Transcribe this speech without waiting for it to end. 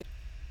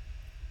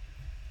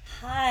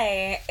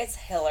Hi, it's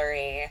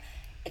Hillary.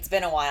 It's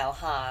been a while,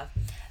 huh?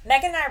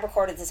 Megan and I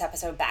recorded this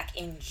episode back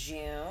in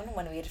June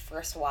when we had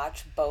first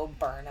watched Bo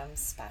Burnham's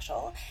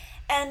special.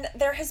 And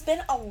there has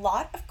been a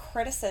lot of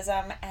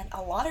criticism and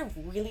a lot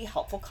of really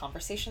helpful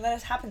conversation that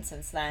has happened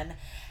since then.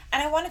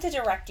 And I wanted to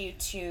direct you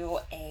to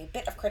a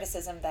bit of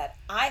criticism that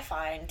I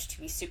find to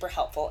be super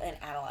helpful in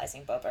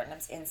analyzing Bo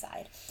Burnham's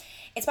inside.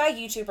 It's by a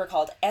YouTuber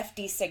called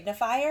FD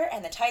Signifier,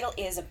 and the title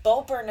is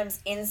Bo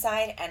Burnham's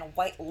Inside and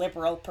White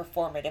Liberal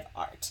Performative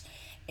Art.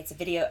 It's a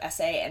video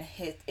essay, and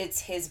it's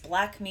his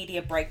Black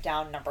Media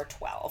Breakdown number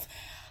 12.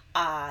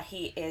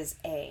 He is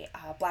a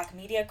Black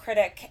media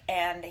critic,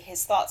 and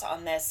his thoughts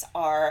on this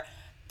are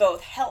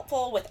both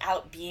helpful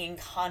without being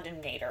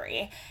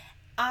condemnatory.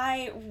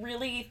 I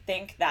really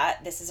think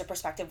that this is a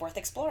perspective worth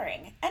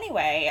exploring.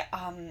 Anyway,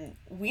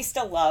 we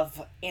still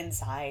love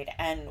Inside,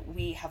 and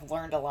we have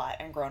learned a lot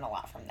and grown a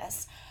lot from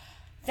this.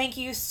 Thank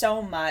you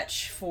so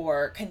much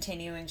for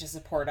continuing to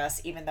support us,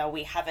 even though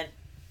we haven't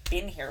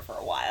been here for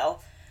a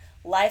while.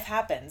 Life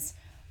happens,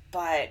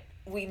 but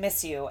we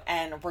miss you,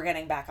 and we're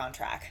getting back on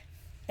track.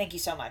 Thank you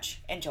so much.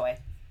 Enjoy.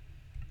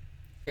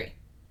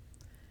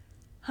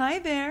 Hi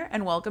there,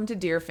 and welcome to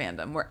Dear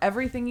Fandom, where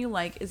everything you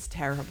like is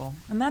terrible,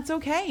 and that's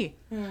okay.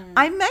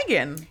 I'm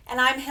Megan,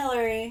 And I'm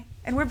Hillary.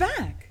 and we're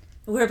back.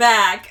 We're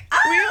back.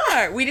 We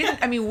are. We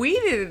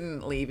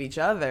didn't leave each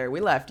other.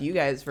 We left you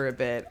guys for a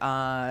bit.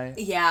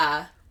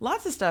 Yeah.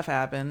 Lots of stuff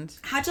happened.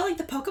 How'd you like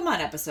the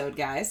Pokemon episode,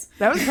 guys?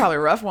 That was probably a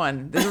rough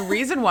one. There's a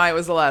reason why it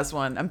was the last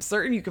one. I'm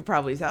certain you could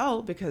probably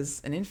tell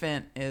because an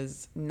infant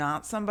is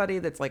not somebody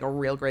that's like a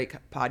real great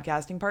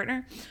podcasting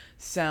partner.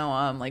 So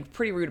I'm like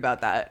pretty rude about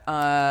that.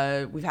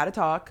 We've had a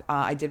talk.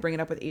 I did bring it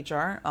up with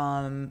HR,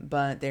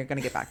 but they're going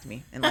to get back to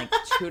me in like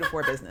 2 to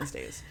 4 business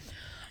days.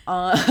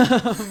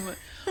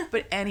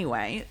 But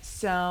anyway,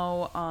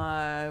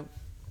 so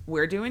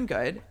we're doing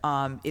good.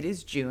 It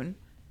is June.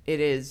 It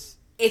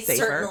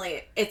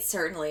certainly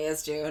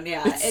is June.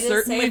 Yeah, It's it is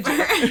certainly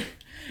safer. June.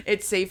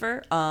 It's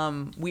safer.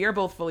 We are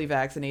both fully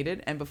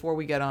vaccinated, and before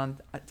we get on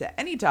to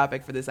any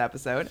topic for this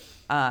episode,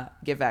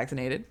 get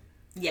vaccinated.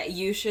 Yeah,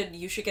 you should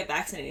get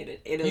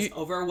vaccinated. It is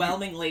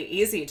overwhelmingly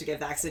easy to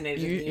get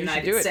vaccinated in the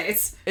United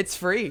States. It's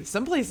free.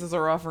 Some places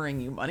are offering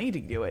you money to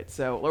do it,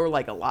 or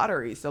like a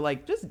lottery. So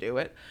like, just do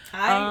it.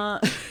 I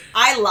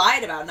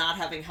lied about not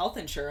having health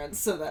insurance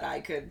so that I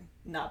could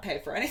not pay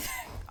for anything.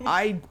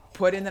 I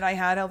put in that I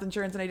had health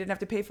insurance and I didn't have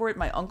to pay for it.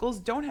 My uncles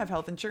don't have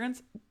health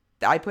insurance.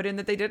 I put in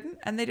that they didn't,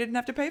 and they didn't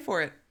have to pay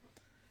for it.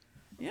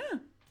 Yeah,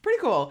 pretty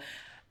cool.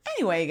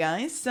 Anyway,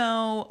 guys,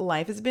 so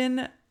life has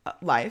been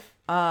life.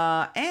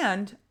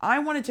 And I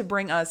wanted to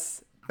bring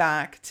us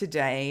back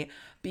today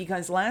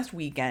because last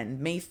weekend,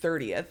 May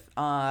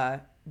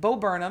 30th, Bo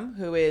Burnham,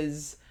 who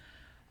is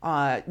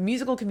a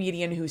musical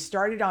comedian who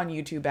started on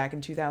YouTube back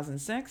in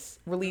 2006,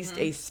 released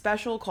a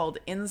special called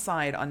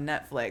Inside on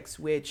Netflix,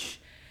 which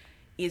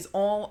is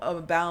all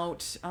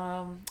about,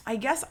 I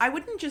guess I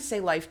wouldn't just say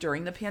life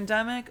during the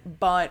pandemic,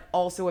 but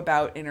also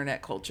about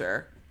internet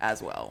culture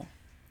as well.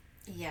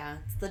 Yeah,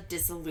 it's the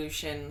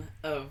dissolution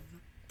of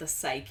the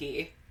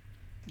psyche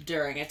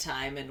during a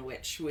time in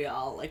which we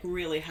all like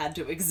really had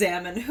to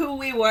examine who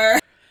we were.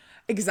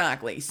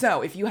 Exactly.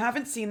 So if you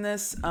haven't seen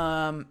this,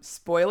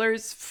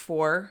 spoilers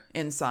for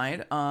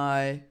Inside,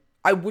 I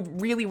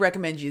would really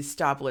recommend you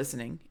stop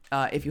listening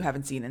if you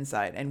haven't seen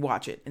Inside and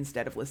watch it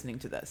instead of listening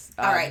to this.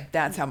 All right.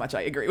 That's how much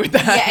I agree with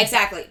that. Yeah,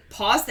 exactly.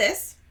 Pause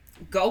this.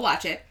 Go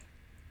watch it.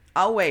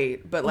 I'll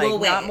wait, but like We'll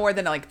wait. not more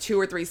than like 2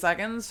 or 3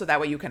 seconds, so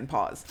that way you can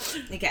pause.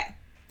 Okay.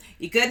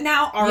 You good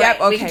now? All Yep,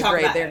 right. We okay, can talk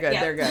great. about They're it. good.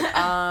 Yep. They're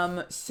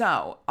good.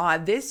 So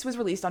this was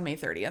released on May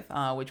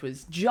 30th, which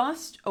was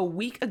just a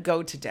week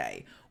ago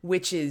today,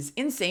 which is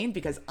insane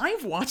because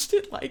I've watched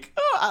it like,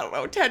 I don't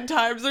know, 10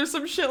 times or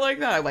some shit like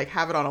that. I like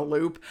have it on a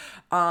loop.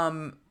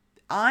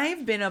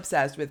 I've been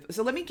obsessed with,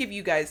 so let me give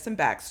you guys some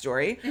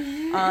backstory.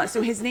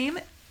 So his name,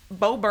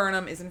 Bo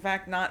Burnham, is in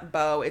fact not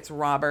Bo, it's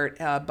Robert.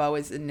 Bo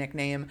is a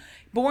nickname.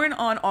 Born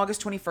on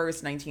August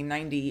 21st,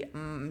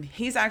 1990.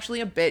 He's actually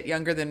a bit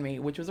younger than me,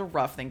 which was a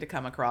rough thing to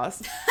come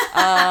across.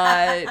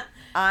 I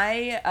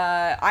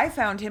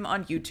found him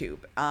on YouTube.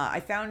 I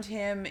found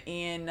him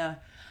in,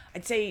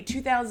 I'd say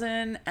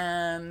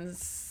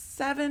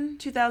 2007,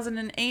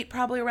 2008,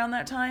 probably around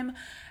that time.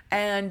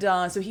 And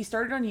so he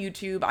started on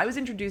YouTube. I was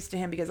introduced to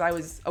him because I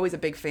was always a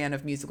big fan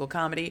of musical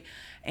comedy.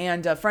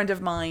 And a friend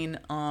of mine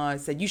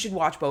said, you should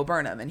watch Bo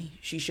Burnham. And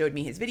she showed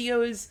me his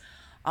videos.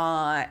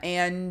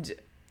 And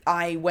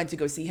I went to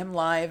go see him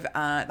live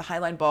at the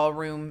Highline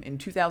Ballroom in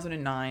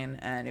 2009.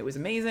 And it was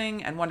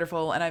amazing and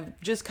wonderful. And I've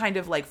just kind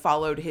of like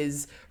followed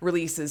his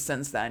releases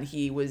since then.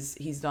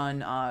 He's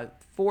done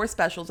 4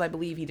 specials, I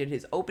believe. He did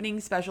his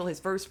opening special, his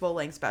first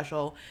full-length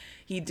special.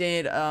 He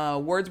did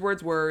Words,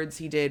 Words, Words.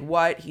 He did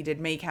What? He did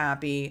Make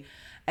Happy.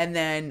 And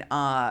then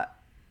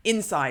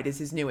Inside is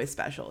his newest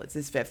special. It's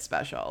his fifth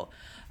special.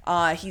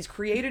 He's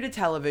created a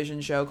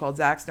television show called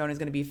Zach Stone is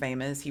Going to Be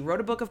Famous. He wrote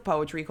a book of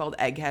poetry called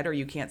Egghead, or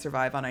You Can't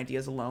Survive on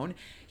Ideas Alone.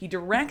 He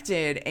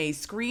directed a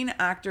Screen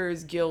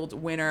Actors Guild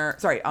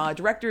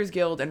Directors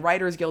Guild and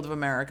Writers Guild of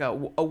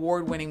America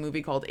award-winning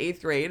movie called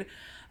Eighth Grade.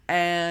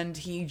 And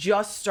he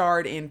just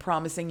starred in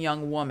Promising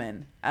Young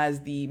Woman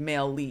as the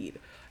male lead.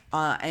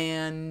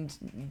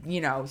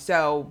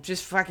 So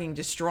just fucking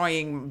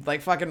destroying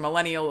like fucking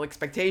millennial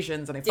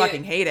expectations, and I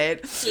fucking hate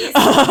it. He's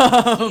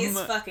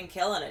fucking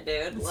killing it,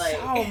 dude. Like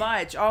so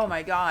much. Oh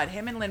my god.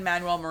 Him and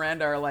Lin-Manuel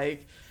Miranda are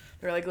like,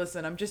 they're like,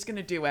 listen, I'm just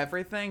gonna do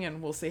everything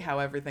and we'll see how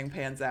everything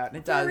pans out. And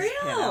it does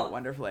pan out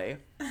wonderfully.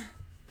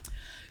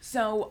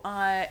 So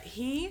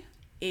he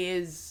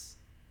is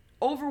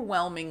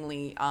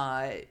overwhelmingly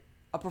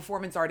a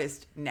performance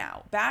artist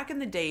now. Back in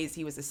the days,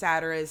 he was a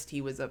satirist, he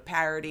was a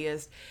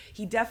parodyist.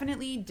 He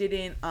definitely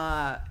didn't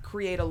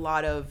create a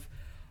lot of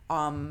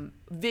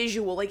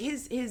visual, like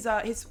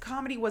his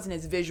comedy wasn't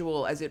as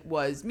visual as it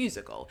was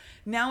musical.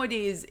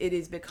 Nowadays, it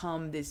has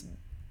become this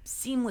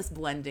seamless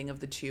blending of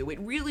the two. It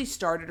really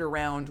started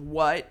around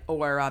What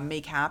or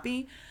Make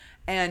Happy.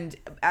 And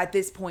at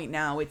this point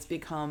now, it's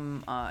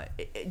become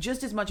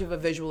just as much of a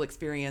visual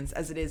experience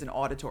as it is an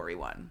auditory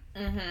one.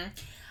 Mm-hmm.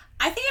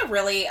 I think it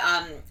really,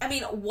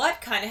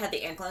 What kind of had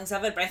the inklings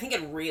of it, but I think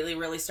it really,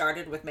 really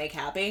started with Make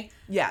Happy.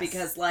 Yes.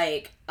 Because,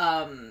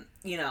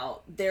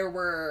 there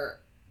were,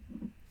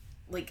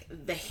 like,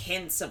 the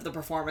hints of the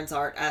performance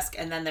art-esque,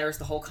 and then there's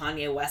the whole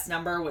Kanye West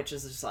number, which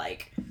is just,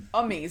 like...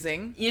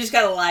 amazing. You just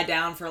gotta lie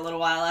down for a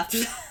little while after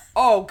that.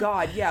 Oh,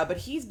 God, yeah, but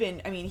he's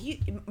been,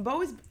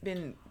 Bo's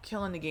been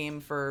killing the game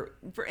for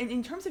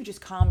in terms of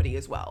just comedy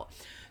as well.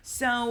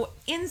 So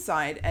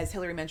Inside, as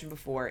Hillary mentioned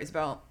before, is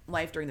about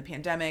life during the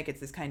pandemic. It's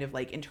this kind of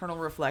like internal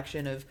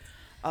reflection of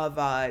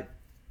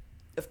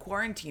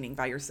quarantining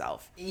by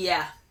yourself.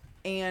 Yeah.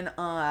 And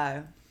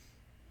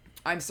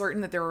I'm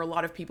certain that there are a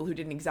lot of people who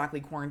didn't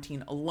exactly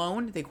quarantine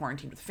alone. They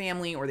quarantined with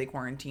family or they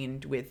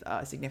quarantined with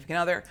a significant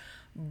other.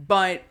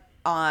 But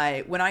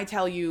when I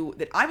tell you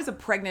that I was a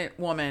pregnant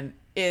woman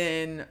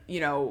in,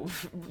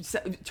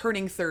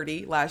 turning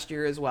 30 last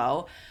year as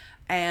well,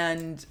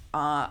 and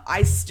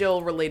I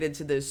still related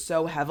to this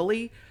so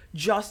heavily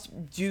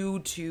just due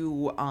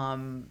to,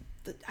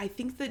 I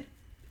think that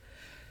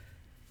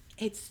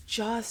it's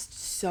just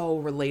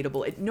so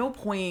relatable. At no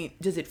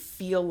point does it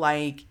feel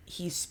like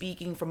he's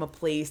speaking from a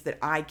place that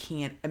I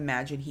can't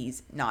imagine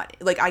he's not,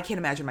 like I can't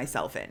imagine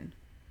myself in.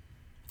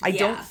 I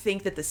don't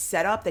think that the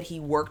setup that he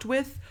worked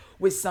with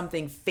was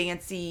something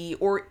fancy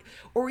or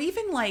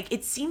even like,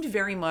 it seemed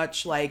very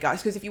much like,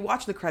 because if you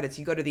watch the credits,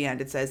 you go to the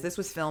end, it says this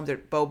was filmed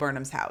at Bo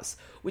Burnham's house,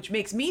 which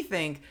makes me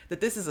think that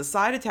this is a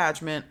side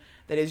attachment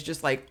that is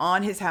just like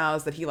on his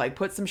house that he like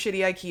put some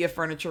shitty IKEA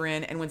furniture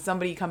in, and when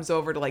somebody comes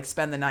over to like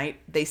spend the night,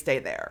 they stay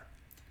there.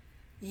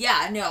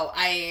 Yeah, no,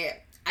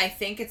 I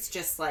think it's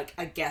just like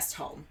a guest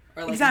home.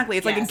 Or like exactly,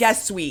 it's like a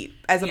guest suite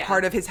as a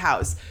part of his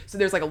house. So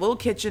there's like a little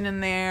kitchen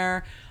in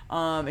there.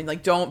 And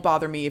like, don't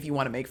bother me if you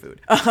want to make food.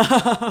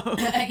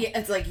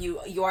 It's like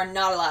you are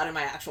not allowed in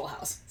my actual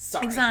house.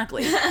 Sorry.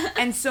 Exactly.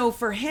 And so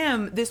for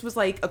him, this was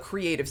like a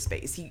creative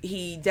space.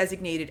 He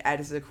designated it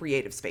as a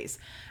creative space.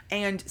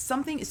 And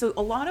so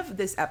a lot of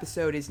this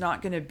episode is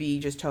not going to be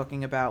just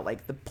talking about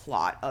like the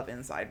plot of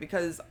Inside,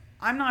 because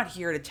I'm not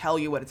here to tell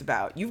you what it's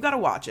about. You've got to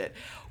watch it.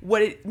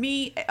 It's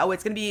going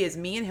to be is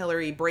me and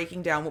Hillary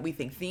breaking down what we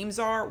think themes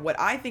are, what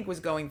I think was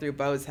going through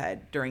Bo's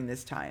head during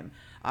this time.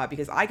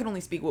 Because I can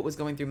only speak what was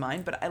going through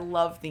mine, but I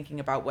love thinking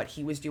about what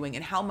he was doing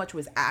and how much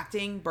was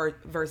acting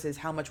versus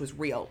how much was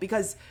real,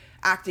 because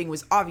acting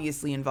was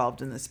obviously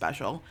involved in this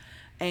special.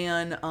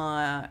 And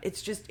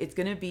it's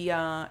gonna be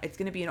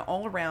an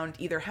all around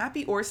either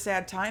happy or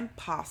sad time,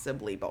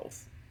 possibly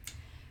both.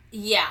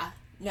 Yeah.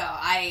 No,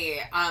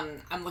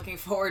 I'm looking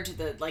forward to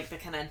the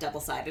kind of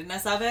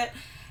double-sidedness of it.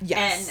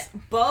 Yes.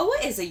 And Bo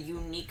is a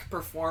unique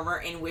performer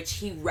in which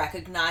he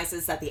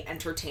recognizes that the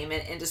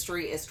entertainment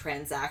industry is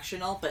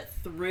transactional, but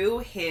through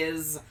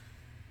his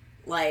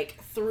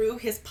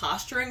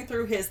posturing,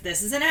 through his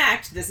this is an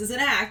act,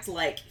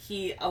 like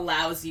he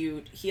allows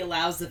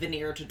the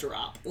veneer to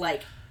drop,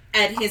 like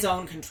at his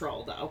own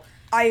control though.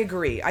 I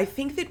agree. I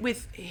think that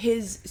with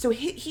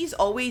he's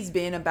always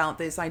been about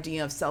this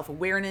idea of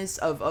self-awareness,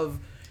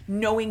 of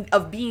knowing,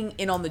 of being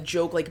in on the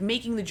joke, like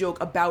making the joke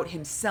about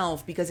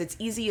himself, because it's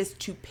easiest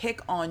to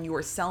pick on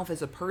yourself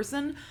as a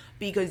person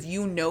because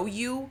you,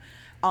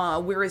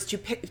 whereas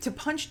to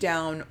punch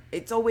down,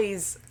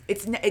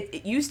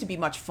 it used to be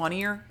much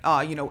funnier,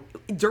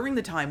 during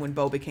the time when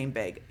Bo became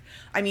big.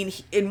 I mean,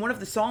 in one of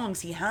the songs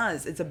he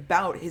has, it's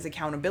about his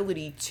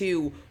accountability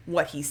to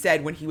what he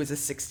said when he was a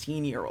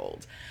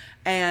 16-year-old.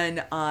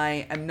 And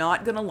I am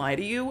not gonna lie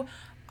to you,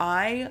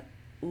 I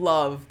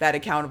love that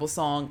accountable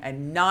song,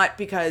 and not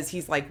because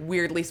he's like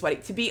weirdly sweaty.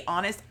 To be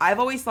honest, I've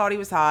always thought he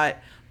was hot,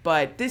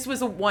 but this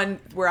was a one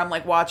where I'm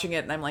like watching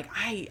it and I'm like,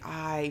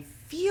 I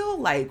feel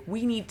like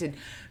we need to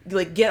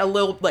like get a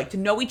little like to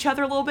know each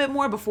other a little bit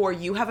more before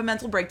you have a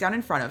mental breakdown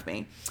in front of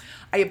me.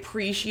 I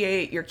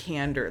appreciate your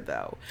candor,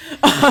 though.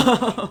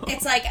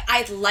 It's like,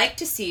 I'd like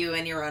to see you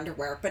in your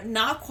underwear, but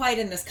not quite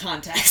in this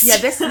context. Yeah,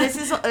 this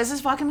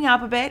is fucking me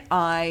up a bit.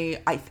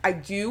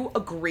 I do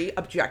agree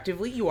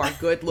objectively you are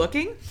good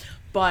looking,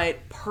 but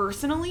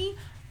personally,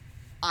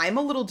 I'm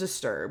a little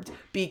disturbed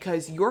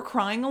because you're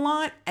crying a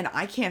lot and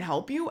I can't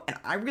help you, and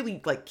I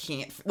really like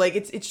can't like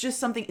it's just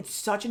something. It's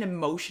such an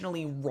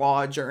emotionally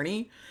raw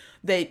journey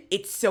that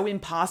it's so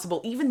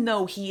impossible, even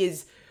though he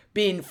is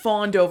been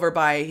fawned over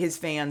by his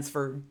fans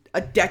for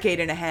a decade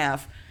and a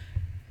half.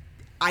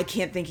 I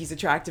can't think he's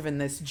attractive in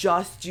this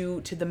just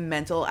due to the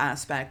mental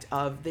aspect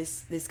of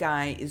this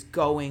guy is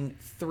going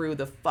through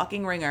the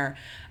fucking ringer,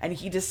 and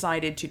he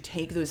decided to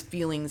take those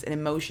feelings and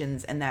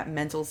emotions and that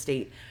mental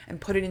state and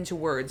put it into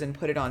words and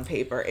put it on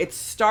paper. It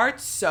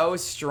starts so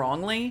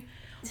strongly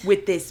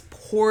with this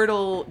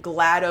Portal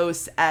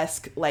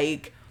GLaDOS-esque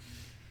like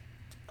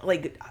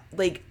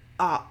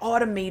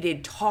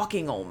automated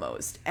talking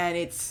almost, and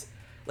it's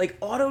like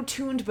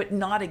auto-tuned but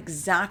not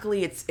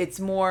exactly. It's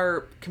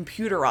more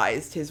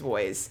computerized, his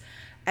voice,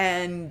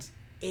 and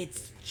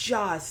it's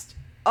just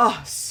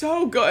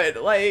so good.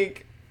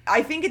 Like,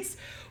 I think it's,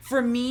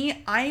 for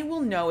me, I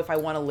will know if I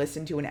want to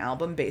listen to an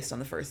album based on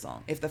the first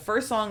song. If the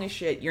first song is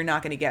shit, you're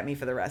not going to get me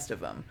for the rest of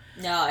them.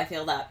 No, I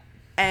feel that.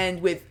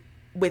 And with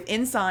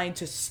Inside,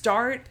 to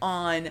start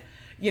on,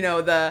 you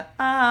know, the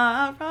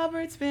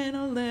Robert's been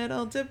a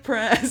little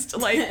depressed.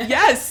 Like,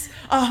 yes,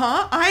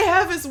 I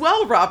have as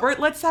well, Robert.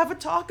 Let's have a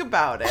talk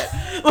about it.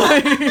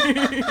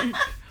 Like,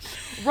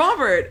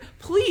 Robert,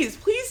 please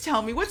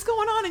tell me what's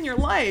going on in your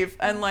life.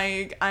 And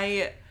like,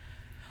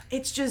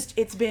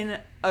 it's been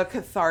a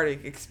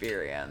cathartic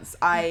experience.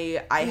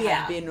 I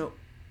have been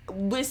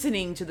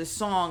listening to the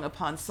song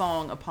upon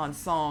song upon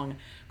song,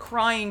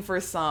 crying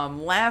for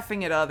some,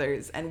 laughing at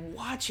others, and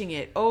watching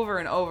it over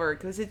and over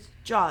because it's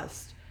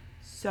just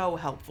so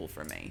helpful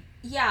for me.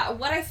 Yeah,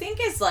 what I think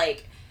is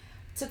like,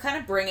 to kind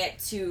of bring it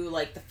to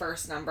like the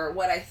first number,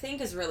 what I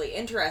think is really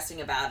interesting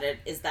about it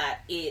is that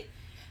the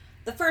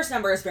first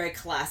number is very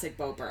classic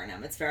Bo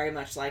Burnham. It's very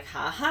much like,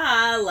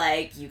 haha,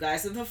 like, you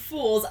guys are the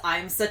fools,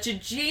 I'm such a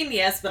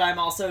genius, but I'm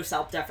also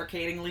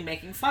self-deprecatingly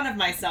making fun of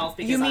myself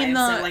because I am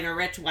like a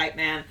rich white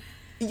man.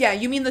 Yeah,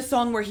 you mean the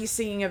song where he's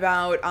singing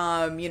about,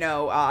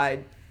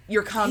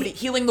 your comedy,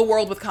 healing the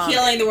world with comedy.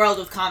 Healing the world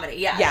with comedy,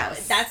 yeah.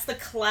 Yes. That's the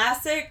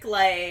classic,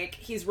 like,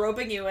 he's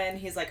roping you in.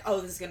 He's like, oh,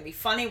 this is going to be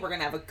funny. We're going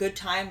to have a good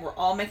time. We're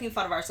all making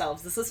fun of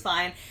ourselves. This is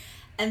fine.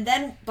 And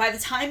then by the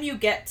time you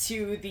get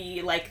to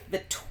the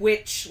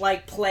Twitch,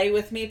 like, Play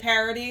With Me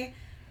parody,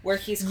 where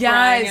he's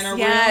crying in a room.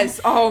 Yes,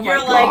 oh my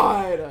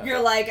God.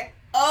 You're like,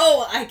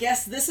 oh, I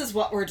guess this is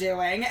what we're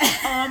doing.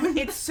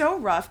 It's so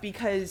rough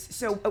because,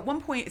 so at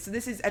one point, so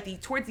this is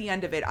towards the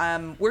end of it,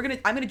 I'm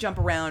gonna jump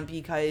around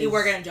because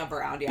we're gonna jump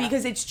around, yeah,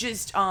 because it's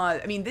just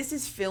this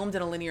is filmed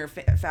in a linear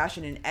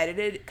fashion and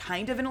edited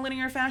kind of in a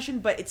linear fashion,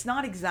 but it's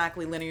not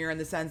exactly linear in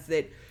the sense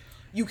that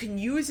you can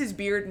use his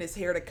beard and his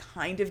hair to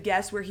kind of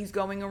guess where he's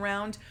going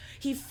around.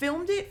 He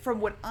filmed it, from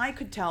what I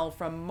could tell,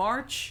 from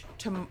March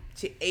to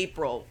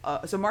April.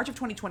 So March of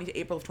 2020 to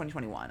April of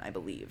 2021, I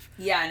believe.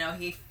 Yeah, no,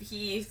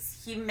 he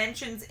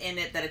mentions in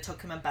it that it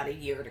took him about a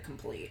year to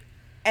complete.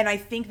 And I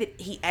think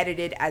that he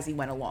edited as he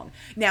went along.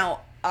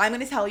 Now, I'm going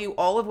to tell you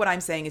all of what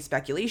I'm saying is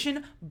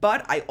speculation,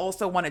 but I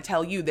also want to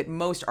tell you that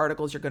most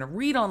articles you're going to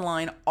read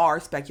online are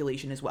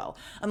speculation as well.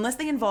 Unless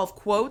they involve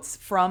quotes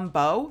from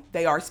Bo,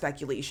 they are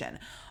speculation.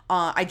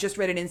 I just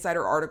read an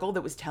Insider article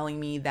that was telling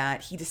me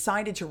that he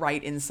decided to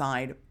write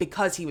Inside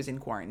because he was in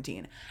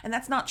quarantine. And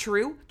that's not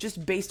true,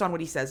 just based on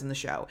what he says in the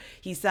show.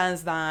 He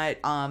says that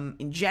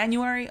in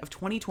January of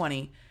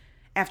 2020,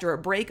 after a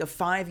break of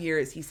 5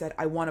 years, he said,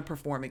 I want to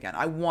perform again.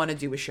 I want to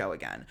do a show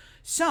again.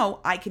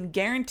 So I can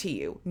guarantee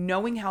you,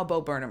 knowing how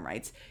Bo Burnham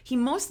writes, he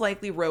most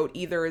likely wrote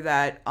either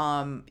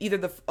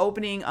the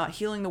opening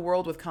Healing the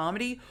World with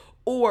Comedy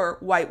or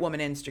White Woman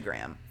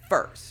Instagram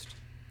first.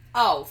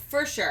 Oh,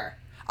 for sure.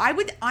 I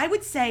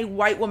would say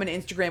White Woman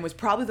Instagram was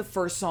probably the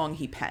first song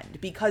he penned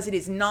because it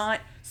is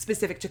not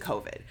specific to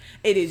COVID.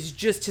 It is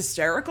just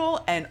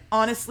hysterical, and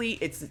honestly,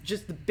 it's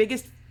just the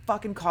biggest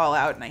fucking call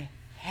out, and I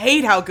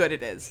hate how good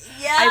it is.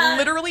 Yeah. I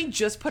literally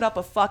just put up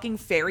a fucking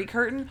fairy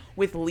curtain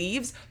with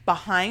leaves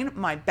behind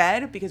my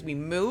bed because we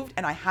moved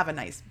and I have a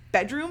nice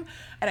bedroom,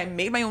 and I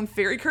made my own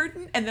fairy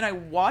curtain, and then I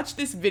watched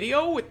this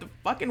video with the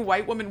fucking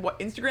White Woman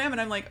Instagram,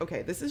 and I'm like,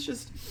 okay, this is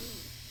just...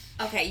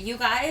 Okay, you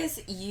guys,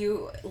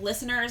 you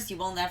listeners, you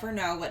will never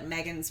know what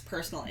Megan's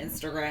personal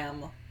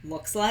Instagram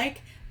looks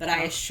like, but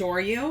I assure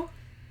you,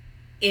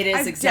 it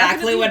is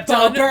exactly what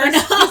Bo Burnham.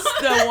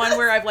 The one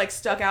where I've like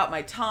stuck out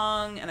my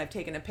tongue and I've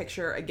taken a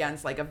picture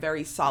against like a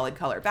very solid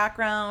color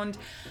background.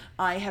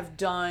 I have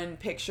done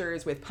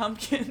pictures with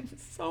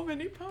pumpkins, so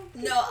many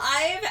pumpkins.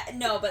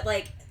 No, but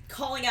like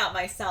calling out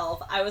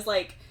myself, I was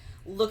like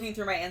looking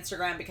through my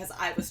Instagram because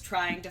I was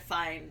trying to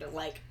find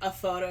like a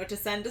photo to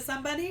send to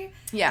somebody.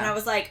 Yeah. And I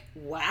was like,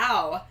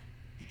 wow,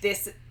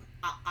 this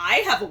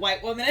I have a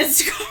white woman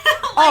Instagram.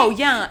 Oh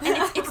yeah, and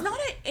it's not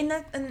in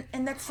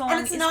that song.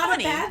 And it's not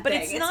funny, a bad but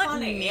thing. it's It's not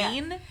funny,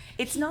 mean. yeah.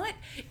 It's not.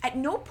 At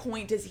no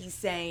point does he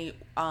say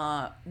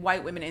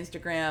white women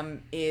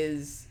Instagram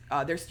is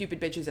they're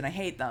stupid bitches and I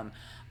hate them.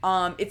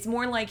 It's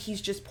more like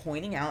he's just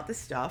pointing out the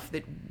stuff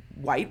that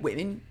white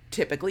women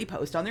typically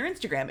post on their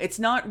Instagram. It's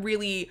not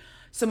really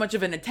so much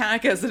of an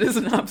attack as it is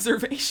an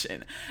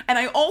observation. And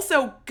I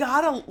also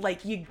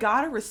you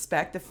gotta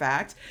respect the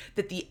fact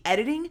that the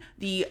editing,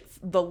 the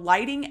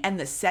lighting, and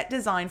the set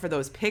design for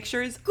those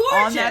pictures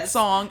on that Gorgeous.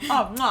 song,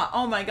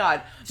 oh my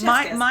god.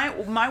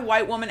 My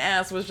white woman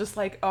ass was just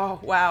like,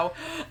 oh wow,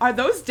 are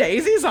those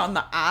daisies on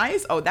the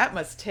eyes? Oh, that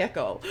must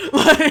tickle.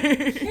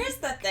 Here's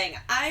the thing.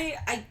 I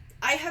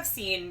have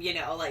seen,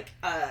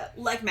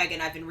 like Megan,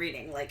 I've been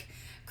reading, like,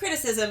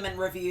 criticism and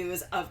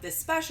reviews of this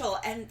special,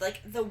 and,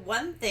 like, the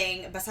one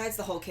thing, besides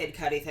the whole Kid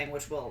Cudi thing,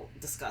 which we'll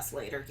discuss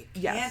later, you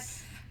can't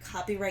Yes.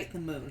 copyright the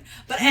moon.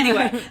 But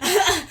anyway,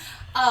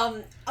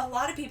 a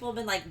lot of people have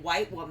been like,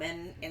 white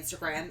woman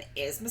Instagram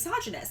is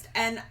misogynist,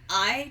 and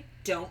I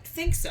don't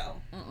think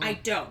so. I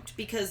don't,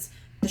 because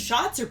the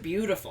shots are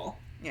beautiful.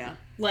 Yeah.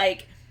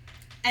 Like,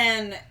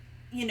 and,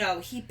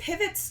 he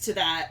pivots to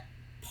that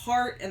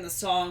part in the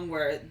song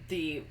where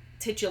the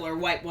titular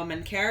white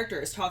woman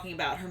character is talking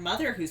about her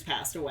mother who's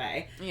passed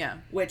away. Yeah.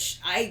 Which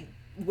I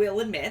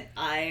will admit,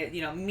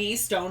 me,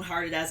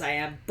 stone-hearted as I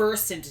am,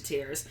 burst into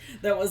tears.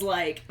 That was,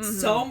 like,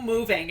 so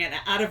moving and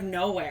out of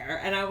nowhere.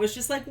 And I was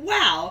just like,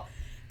 wow,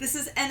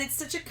 and it's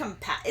such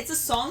it's a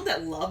song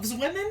that loves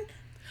women.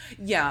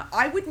 Yeah,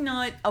 I would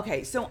not.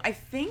 Okay, so I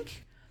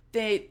think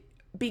that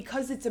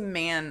because it's a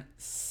man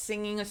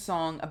singing a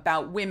song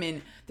about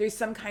women, there's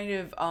some kind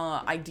of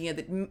idea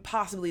that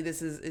possibly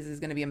this is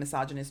going to be a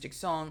misogynistic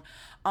song.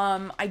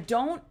 I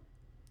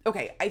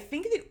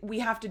think that we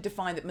have to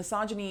define that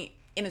misogyny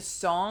in a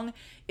song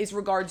is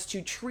regards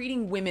to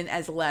treating women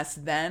as less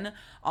than,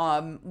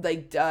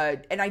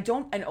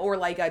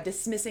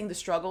 dismissing the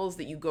struggles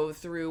that you go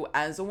through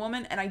as a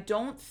woman. And I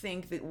don't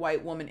think that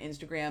white woman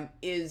Instagram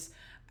is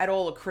at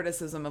all a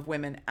criticism of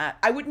women.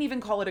 I wouldn't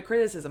even call it a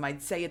criticism.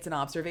 I'd say it's an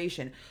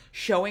observation,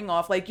 showing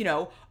off,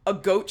 a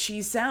goat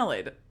cheese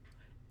salad.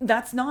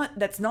 That's not,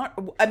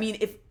 I mean,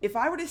 if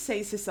I were to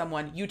say to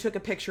someone, you took a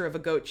picture of a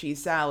goat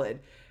cheese salad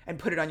and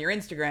put it on your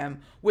Instagram,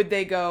 would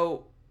they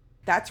go,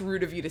 that's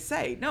rude of you to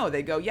say? No,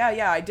 they go,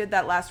 yeah, I did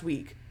that last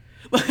week.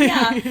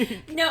 Yeah.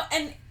 No,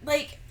 and,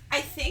 like,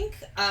 I think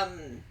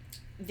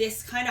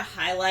this kind of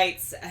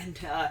highlights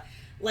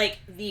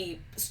the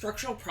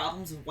structural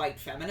problems of white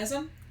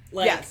feminism.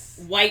 Like, yes.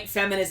 White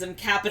feminism,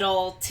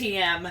 capital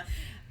TM,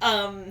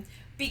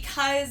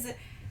 because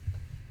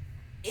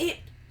it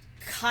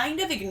kind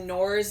of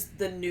ignores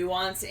the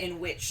nuance in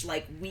which,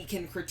 like, we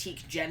can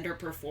critique gender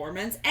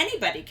performance.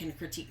 Anybody can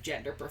critique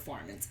gender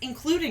performance,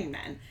 including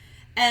men.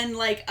 And,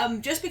 like,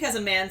 just because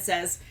a man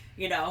says,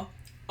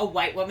 a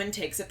white woman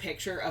takes a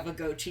picture of a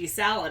goat cheese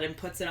salad and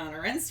puts it on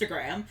her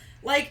Instagram,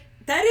 like,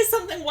 that is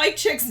something white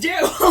chicks do.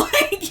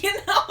 Like,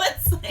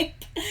 it's like...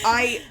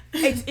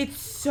 It's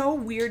so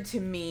weird to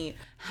me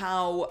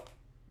how,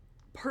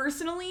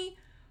 personally,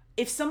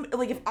 if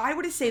I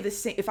were to say the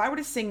same, if I were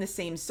to sing the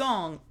same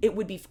song, it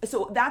would be,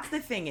 so that's the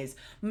thing is,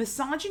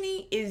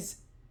 misogyny is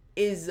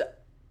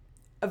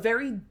a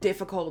very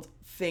difficult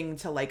thing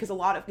to, like,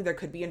 because there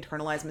could be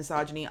internalized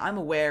misogyny. I'm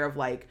aware of,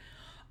 like,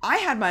 I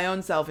had my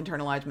own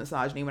self-internalized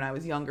misogyny when I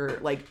was younger,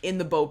 like, in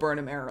the Bo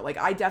Burnham era. Like,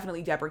 I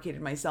definitely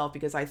deprecated myself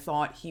because I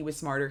thought he was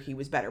smarter, he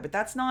was better.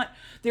 But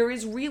there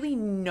is really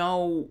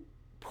no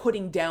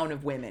putting down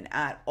of women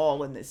at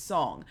all in this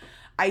song.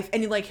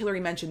 And like Hillary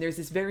mentioned, there's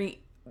this very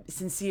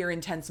sincere,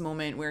 intense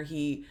moment where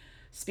he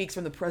speaks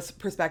from the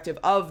perspective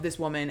of this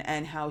woman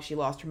and how she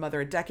lost her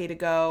mother a decade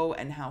ago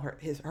and how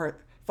her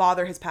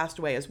father has passed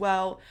away as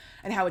well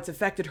and how it's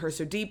affected her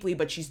so deeply,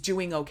 but she's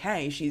doing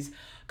okay. She's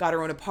got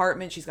her own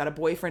apartment, she's got a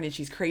boyfriend, and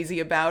she's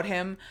crazy about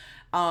him.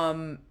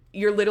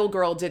 Your little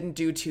girl didn't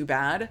do too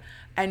bad.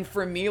 And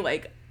for me,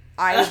 like,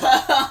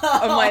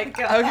 I'm like,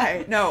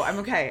 okay, no, I'm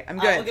okay. I'm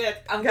good.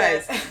 I'm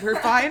Guys, good.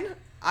 we're fine.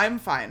 I'm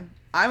fine.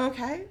 I'm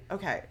okay.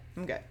 Okay,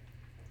 I'm good.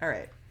 All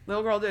right.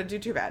 Little girl didn't do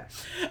too bad.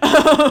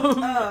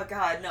 Oh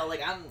God, no!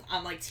 Like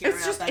I'm like tearing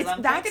up as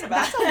I'm thinking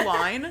about that's a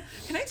line.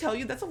 Can I tell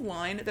you that's a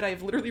line that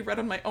I've literally read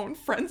on my own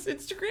friends'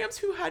 Instagrams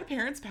who had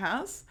parents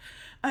pass,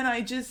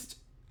 and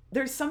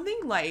there's something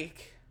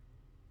like,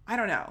 I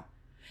don't know.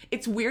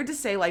 It's weird to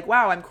say like,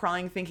 wow, I'm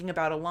crying thinking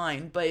about a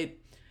line, but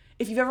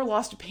if you've ever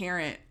lost a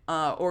parent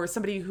or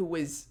somebody who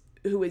was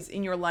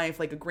in your life,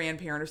 like a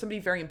grandparent or somebody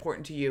very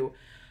important to you,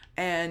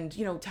 and,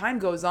 time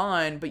goes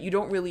on, but you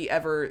don't really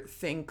ever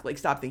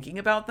stop thinking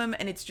about them.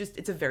 And it's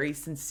a very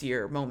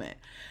sincere moment.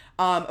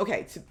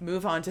 Okay, to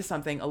move on to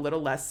something a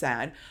little less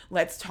sad,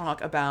 let's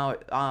talk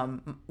about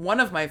one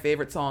of my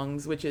favorite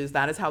songs, which is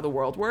That Is How the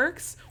World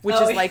Works, which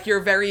is like your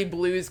very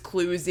Blues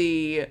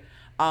Cluesy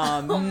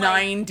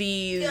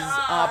 90s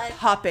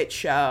puppet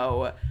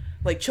show,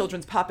 like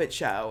children's puppet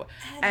show.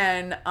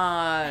 And,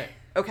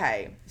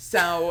 okay,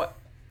 so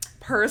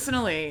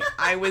personally,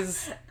 I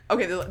was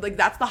Okay, like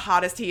that's the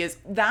hottest he is.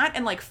 That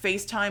and like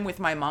FaceTime with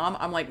my mom,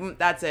 I'm like,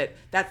 that's it.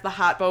 That's the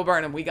hot Bo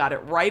Burnham. We got it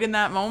right in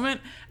that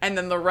moment, and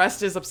then the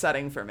rest is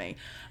upsetting for me.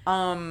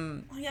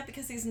 Well, yeah,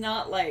 because he's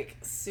not like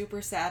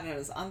super sad in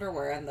his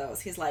underwear in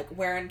those. He's like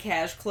wearing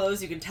cash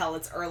clothes. You can tell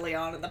it's early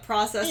on in the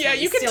process. Yeah,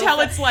 you can tell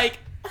it's like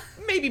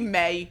maybe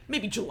May,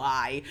 maybe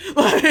July.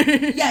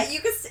 Yeah, you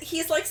can.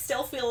 He's like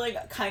still feeling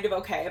kind of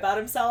okay about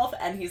himself,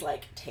 and he's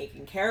like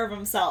taking care of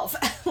himself.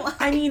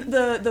 I mean,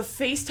 the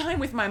FaceTime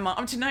with my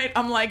mom tonight,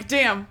 I'm like,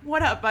 damn,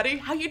 what up, buddy?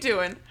 How you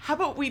doing? How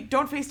about we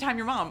don't FaceTime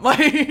your mom?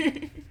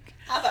 Like,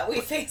 how about we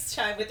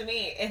FaceTime with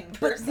me in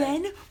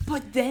person?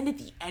 But then at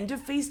the end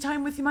of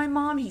FaceTime with my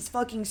mom, he's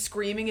fucking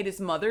screaming at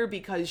his mother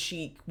because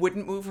she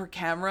wouldn't move her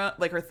camera,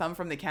 like her thumb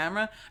from the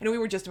camera. I know we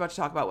were just about to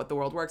talk about what the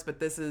world works, but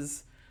this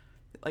is,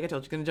 like I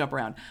told you, gonna jump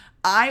around.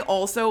 I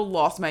also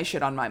lost my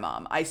shit on my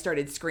mom. I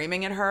started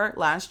screaming at her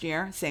last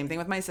year. Same thing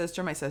with my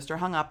sister. My sister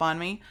hung up on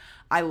me.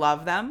 I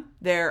love them.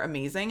 They're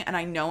amazing. And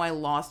I know I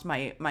lost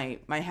my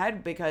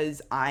head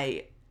because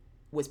I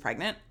was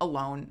pregnant,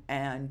 alone,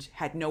 and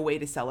had no way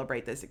to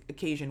celebrate this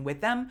occasion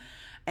with them.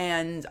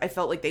 And I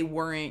felt like they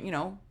weren't, you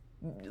know,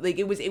 like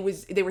it was,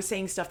 they were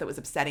saying stuff that was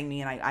upsetting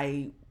me. And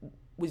I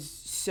was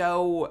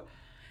so,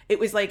 it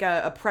was like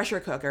a pressure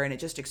cooker and it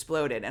just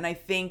exploded. And I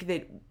think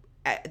that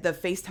the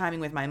FaceTiming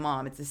with my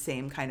mom, it's the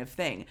same kind of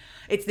thing.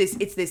 It's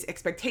this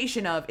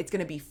expectation of it's going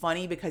to be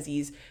funny because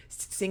he's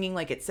singing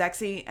like it's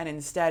sexy, and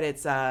instead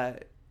it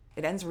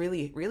ends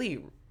really,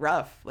 really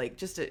rough. Like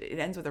it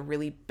ends with a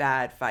really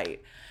bad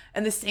fight.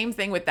 And the same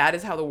thing with That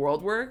Is How the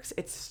World Works.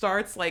 It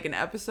starts like an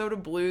episode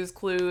of Blue's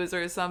Clues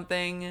or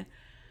something.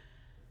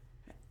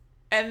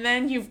 And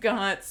then you've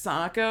got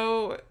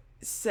Sako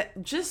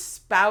just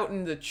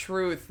spouting the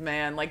truth,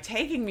 man. Like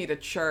taking me to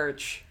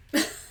church.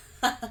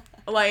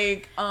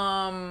 I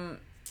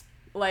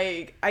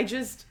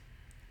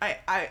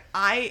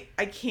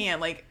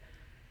can't. Like,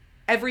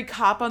 every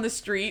cop on the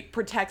street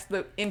protects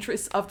the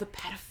interests of the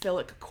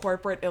pedophilic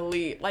corporate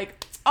elite.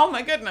 Like, oh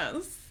my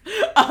goodness.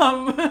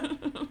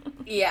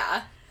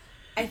 Yeah,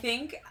 I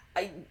think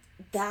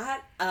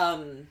that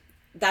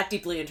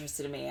deeply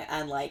interested me,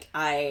 and like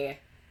I'm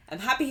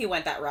happy he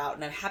went that route,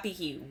 and I'm happy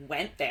he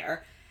went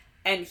there,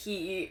 and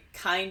he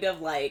kind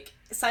of like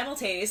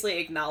simultaneously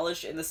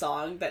acknowledged in the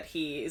song that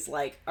he's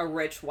like a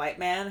rich white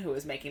man who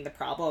is making the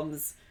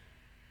problems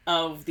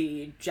of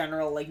the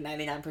general like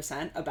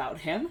 99% about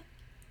him.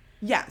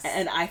 Yes.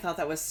 And I thought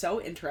that was so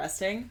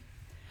interesting.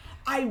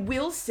 I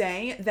will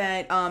say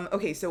that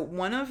okay, so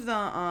one of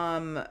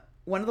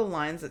the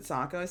lines that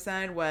Sako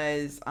said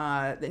was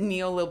that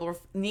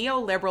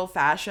neoliberal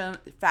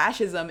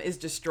fascism is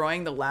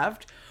destroying the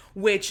left,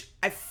 which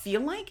I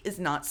feel like is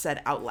not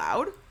said out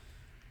loud.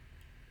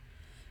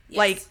 Yes.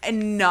 Like,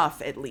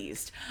 enough, at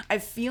least. I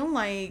feel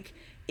like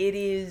it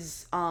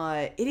is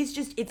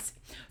just, it's,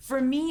 for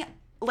me,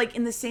 like,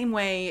 in the same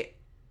way,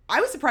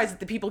 I was surprised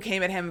that the people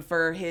came at him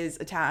for his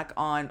attack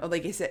on,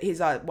 like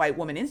his white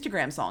woman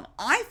Instagram song.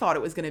 I thought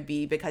it was going to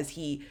be because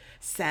he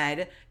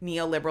said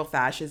neoliberal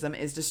fascism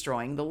is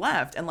destroying the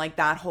left, and, like,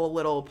 that whole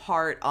little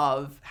part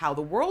of how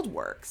the world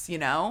works, you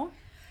know?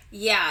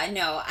 Yeah,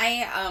 no,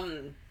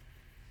 I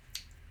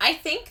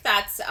think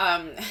that's,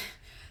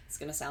 it's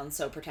going to sound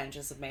so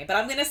pretentious of me, but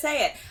I'm going to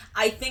say it.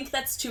 I think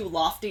that's too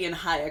lofty and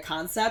high a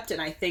concept,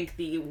 and I think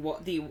the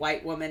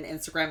white woman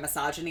Instagram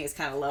misogyny is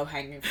kind of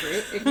low-hanging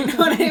fruit, if you know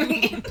what I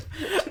mean.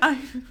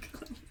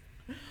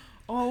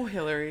 Oh,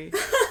 Hillary.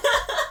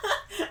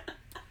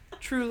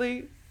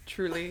 Truly.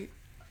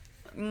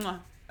 Mwah.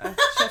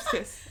 Chef's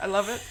kiss. I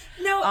love it.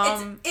 No,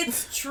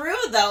 it's true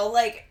though.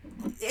 Like,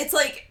 it's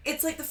like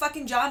the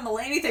fucking John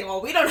Mulaney thing.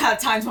 Well, we don't have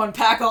time to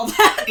unpack all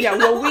that. Yeah,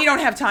 well, we don't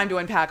have time to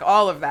unpack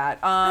all of that.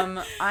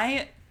 Oh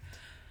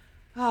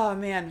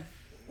man.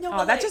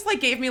 No, that just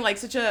like gave me like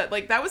such a,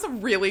 like, that was a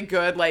really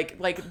good like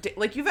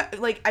you've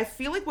like, I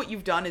feel like what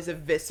you've done is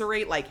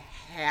eviscerate like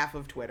half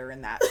of Twitter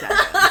in that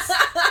sentence.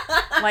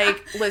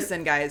 Like,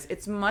 listen, guys,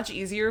 it's much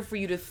easier for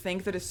you to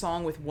think that a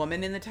song with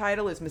woman in the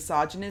title is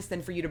misogynist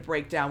than for you to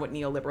break down what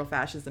neoliberal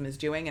fascism is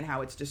doing and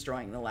how it's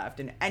destroying the left,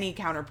 and any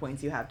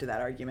counterpoints you have to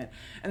that argument.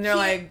 And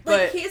they're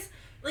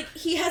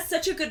he has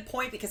such a good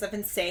point, because I've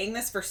been saying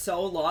this for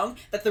so long,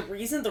 that the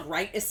reason the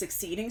right is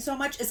succeeding so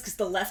much is because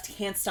the left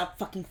can't stop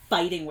fucking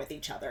fighting with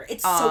each other.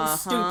 It's so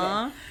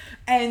stupid.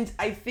 And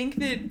I think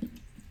that,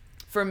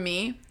 for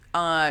me,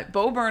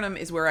 Bo Burnham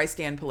is where I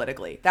stand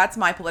politically. That's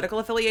my political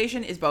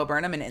affiliation, is Bo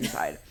Burnham and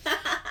Inside.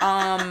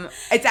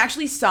 It's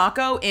actually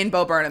Sako in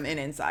Bo Burnham in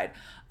Inside.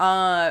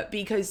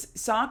 Because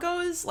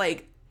Sako's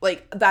like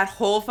that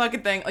whole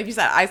fucking thing, like you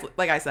said, I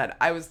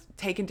was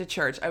taken to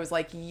church. I was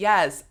like,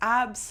 yes,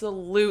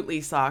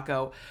 absolutely,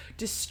 Sako.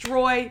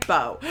 Destroy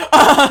Bo.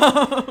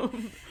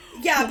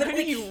 Yeah, but why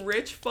do you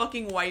rich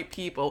fucking white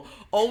people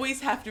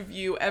always have to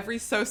view every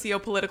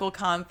socio-political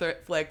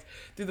conflict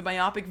through the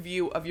myopic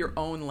view of your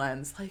own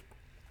lens? Like,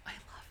 I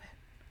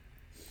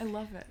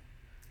love it.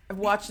 I've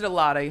watched it a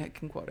lot. I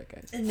can quote it,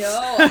 guys.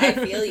 No, I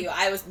feel you.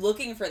 I was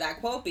looking for that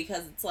quote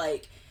because it's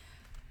like,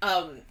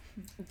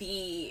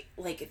 the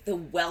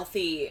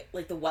wealthy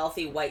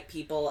white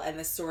people and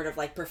this sort of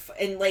like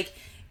and like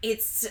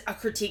it's a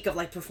critique of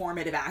like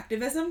performative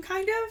activism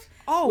kind of.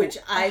 Oh, which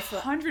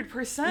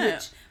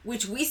 100%.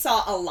 Which we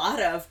saw a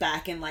lot of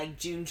back in like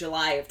June,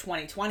 July of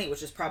 2020,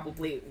 which is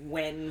probably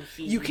when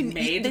he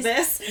made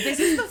this. This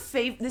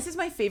is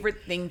my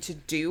favorite thing to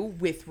do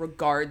with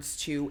regards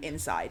to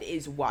Inside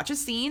is watch a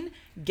scene,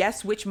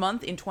 guess which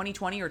month in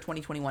 2020 or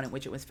 2021 in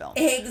which it was filmed.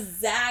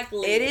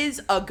 Exactly. It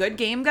is a good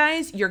game,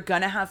 guys. You're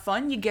gonna have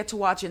fun. You get to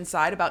watch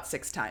Inside about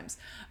 6 times.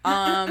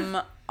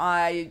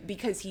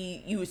 Because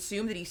you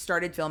assume that he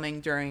started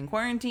filming during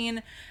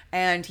quarantine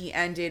and he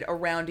ended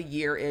around a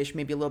year-ish,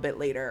 maybe a little bit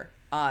later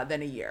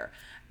than a year.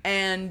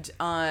 And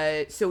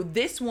so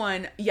this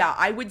one, yeah,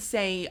 I would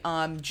say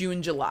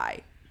June,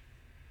 July.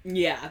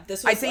 Yeah,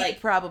 this was I think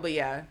probably,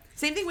 yeah.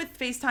 Same thing with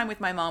FaceTime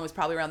with my mom was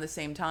probably around the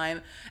same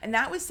time. And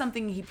that was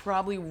something he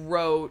probably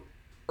wrote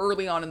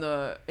early on in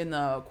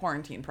the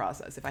quarantine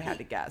process, if I had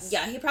to guess.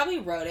 Yeah, he probably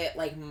wrote it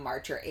like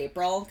March or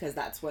April, because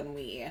that's when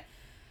we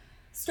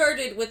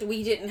started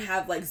we didn't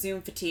have like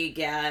Zoom fatigue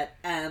yet,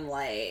 and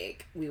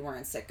like we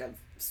weren't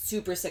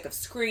super sick of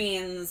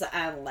screens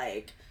and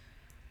like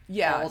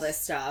all this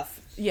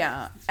stuff.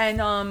 Yeah.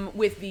 And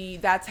with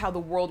That's How the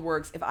World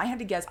Works, if I had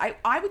to guess,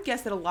 I would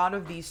guess that a lot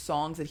of these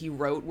songs that he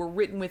wrote were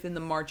written within the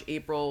March,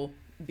 April,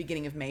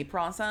 beginning of May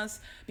process,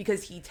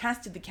 because he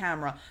tested the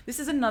camera. This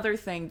is another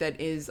thing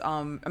that is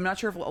I'm not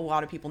sure if a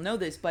lot of people know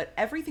this, but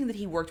everything that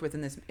he worked with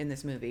in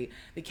this movie,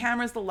 the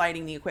cameras, the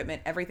lighting, the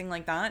equipment, everything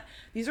like that,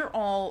 these are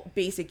all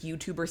basic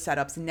YouTuber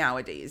setups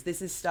nowadays.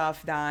 This is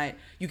stuff that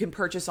you can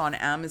purchase on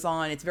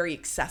Amazon. It's very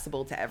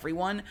accessible to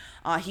everyone.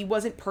 He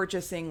wasn't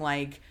purchasing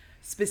like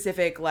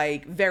specific,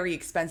 like very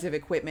expensive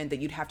equipment that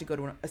you'd have to go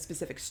to a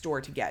specific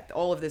store to get.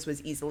 All of this was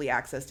easily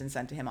accessed and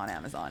sent to him on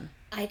Amazon.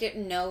 I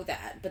didn't know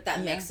that, but that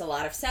makes a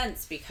lot of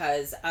sense,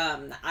 because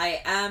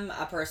I am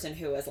a person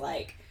who is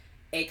like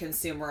a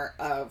consumer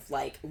of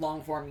like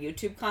long form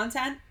YouTube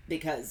content,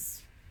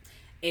 because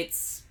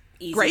it's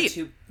easy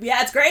to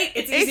it's great.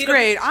 It's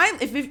great.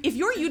 If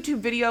your YouTube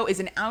video is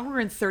an hour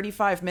and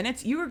 35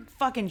 minutes, you're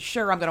fucking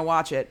sure I'm gonna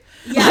watch it.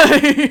 Yeah.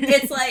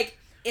 it's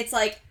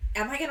like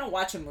am I going to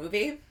watch a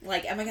movie?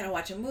 Like, am I going to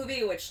watch a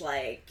movie which,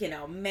 like, you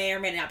know, may or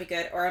may not be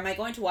good? Or am I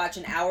going to watch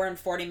an hour and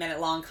 40-minute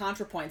long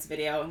ContraPoints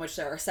video in which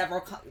there are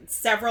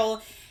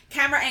several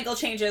camera angle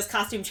changes,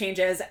 costume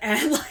changes,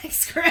 and, like,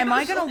 scrambling? Am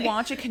I going to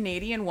watch a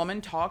Canadian woman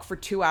talk for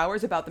 2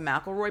 hours about the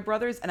McElroy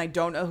brothers and I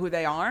don't know who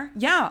they are?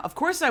 Yeah, of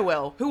course I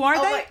will. Who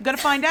are they? Gonna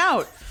find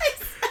out.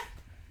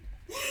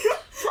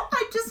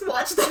 I just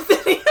watched the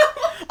video.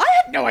 I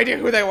had no idea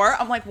who they were.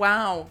 I'm like,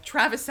 wow,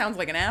 Travis sounds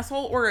like an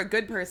asshole or a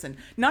good person.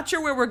 Not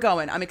sure where we're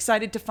going. I'm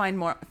excited to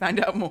find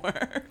out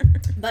more.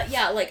 But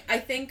yeah, like, I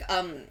think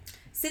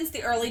since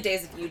the early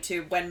days of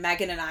YouTube, when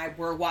Megan and I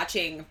were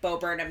watching Bo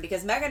Burnham,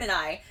 because Megan and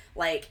I,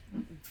 like,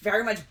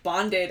 very much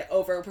bonded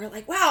over, we're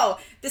like, wow,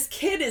 this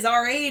kid is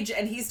our age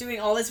and he's doing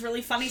all this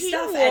really funny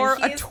stuff. He wore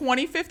a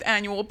 25th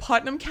annual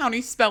Putnam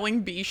County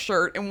Spelling Bee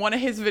shirt in one of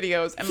his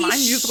videos, and my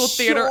musical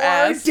theater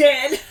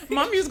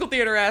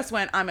ass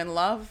went, I'm in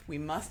love, we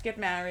must get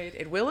married,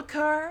 it will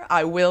occur,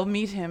 I will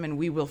meet him, and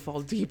we will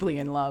fall deeply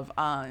in love.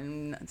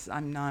 I'm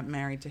not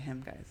married to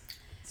him, guys.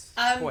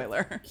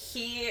 Spoiler.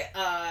 He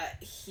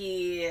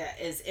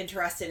is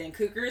interested in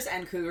cougars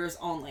and cougars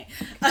only.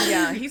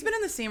 Yeah, he's been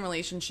in the same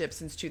relationship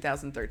since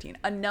 2013.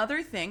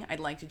 Another thing I'd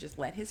like to just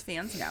let his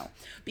fans know,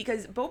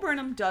 because Bo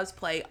Burnham does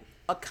play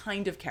a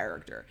kind of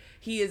character.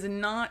 He is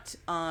not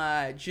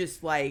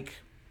just like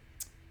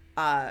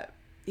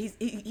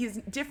he's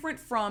different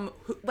from,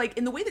 like,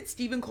 in the way that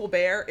Stephen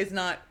Colbert is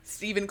not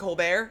Stephen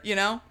Colbert, you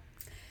know?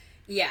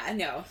 Yeah,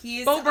 no,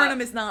 Bo Burnham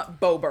is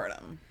not Bo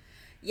Burnham.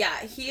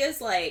 Yeah, he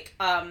is like,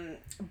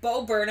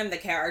 Bo Burnham, the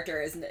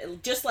character, is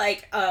just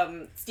like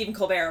Stephen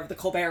Colbert of The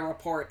Colbert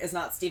Report is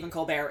not Stephen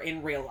Colbert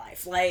in real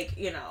life. Like,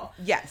 you know.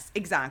 Yes,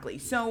 exactly.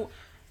 So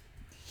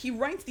he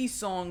writes these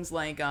songs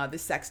like the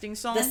sexting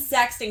song. The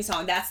sexting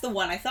song, that's the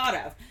one I thought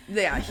of.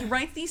 Yeah, he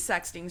writes these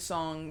sexting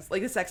songs,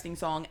 like the sexting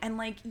song, and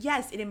like,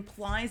 yes, it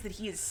implies that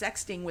he is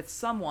sexting with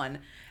someone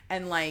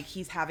and like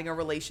he's having a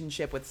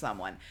relationship with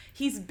someone.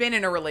 He's been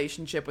in a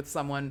relationship with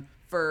someone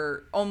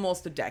for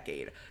almost a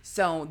decade.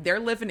 So they're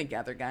living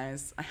together,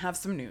 guys. I have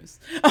some news.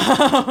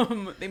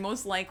 They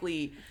most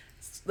likely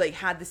like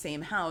had the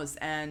same house,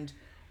 and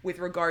with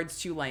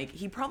regards to like,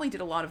 he probably did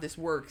a lot of this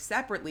work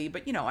separately,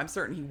 but you know, I'm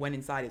certain he went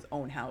inside his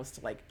own house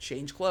to like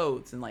change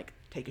clothes and like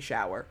take a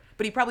shower,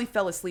 but he probably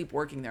fell asleep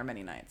working there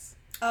many nights.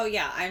 Oh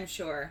yeah, I'm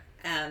sure.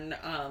 And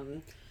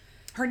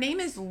her name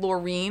is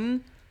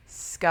Laureen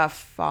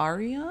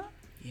Scafaria.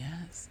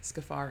 Yes,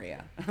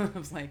 Scafaria. I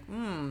was like,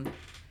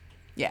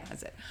 yeah,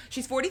 that's it.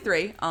 She's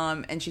 43,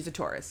 and she's a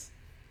Taurus.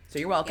 So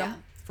you're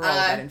welcome for all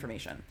of that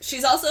information.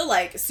 She's also,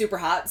 like, super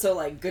hot, so,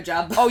 like, good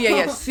job. Oh,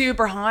 yeah,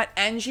 super hot.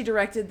 And she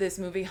directed this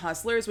movie,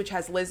 Hustlers, which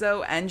has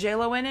Lizzo and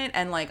J-Lo in it.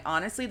 And, like,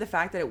 honestly, the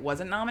fact that it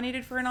wasn't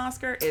nominated for an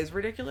Oscar is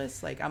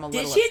ridiculous. Like, I'm a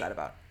little upset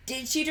about.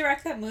 Did she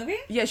direct that movie?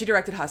 Yeah, she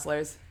directed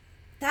Hustlers.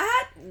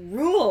 That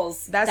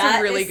rules. That's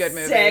a really good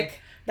movie. Sick.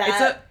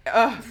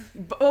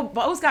 That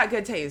Bo's got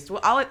good taste.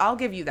 Well, I'll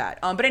give you that.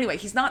 But anyway,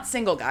 he's not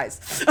single, guys.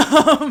 He's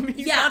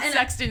not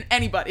sexting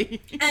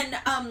anybody.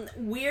 And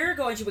we're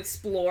going to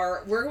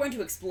explore.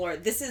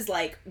 This is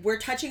like we're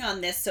touching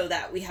on this so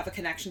that we have a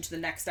connection to the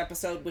next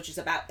episode, which is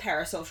about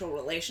parasocial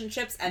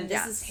relationships, and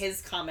this is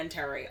his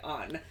commentary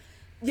on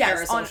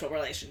parasocial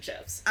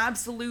relationships.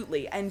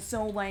 Absolutely, and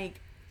so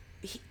like.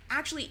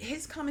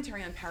 His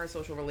commentary on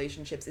parasocial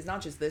relationships is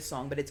not just this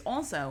song, but it's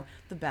also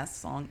the best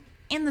song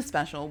in the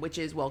special, which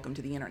is Welcome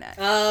to the Internet.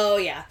 Oh,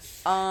 yeah.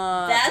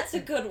 That's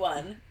a good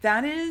one.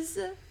 That is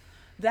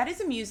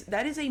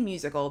a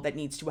musical that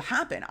needs to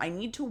happen. I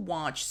need to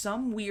watch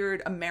some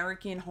weird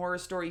American Horror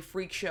Story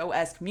freak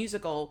show-esque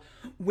musical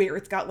where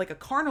it's got like a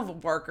carnival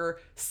barker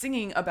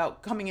singing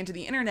about coming into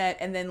the internet,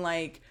 and then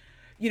like,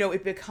 you know,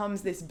 it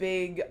becomes this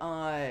big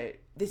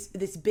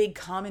this big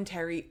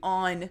commentary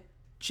on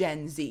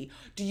Gen Z.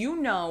 Do you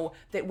know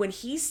that when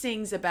he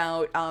sings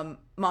about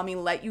mommy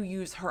let you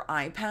use her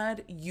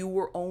iPad, you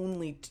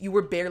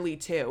were barely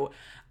 2,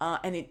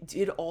 and it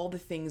did all the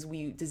things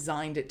we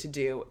designed it to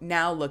do.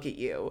 Now look at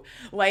you.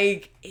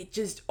 Like, it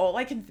just, all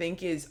I can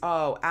think is,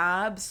 oh,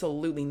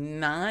 absolutely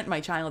not. My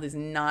child is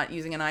not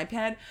using an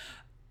iPad.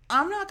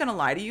 I'm not gonna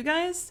lie to you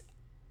guys.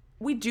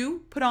 We do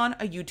put on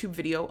a YouTube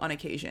video on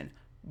occasion,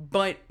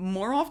 but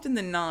more often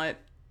than not,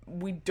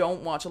 we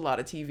don't watch a lot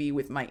of TV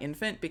with my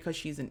infant because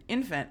she's an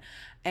infant,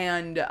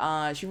 and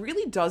she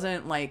really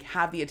doesn't like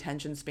have the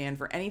attention span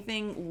for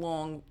anything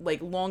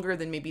longer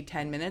than maybe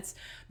 10 minutes.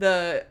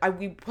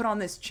 We put on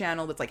this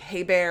channel that's like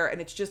Hey Bear,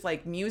 and it's just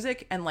like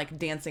music and like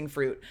dancing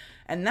fruit,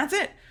 and that's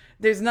it.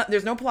 There's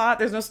no plot,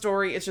 there's no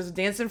story, it's just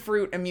dancing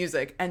fruit and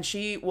music, and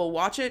she will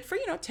watch it for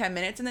 10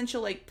 minutes, and then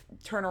she'll like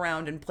turn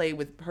around and play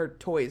with her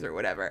toys or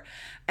whatever.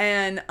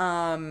 And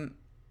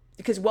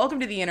because Welcome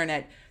to the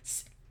Internet,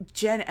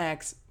 Gen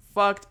X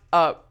fucked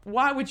up.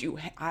 Why would you?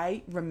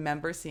 I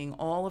remember seeing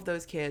all of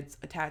those kids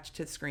attached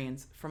to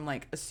screens from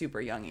like a super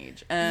young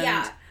age. And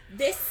yeah,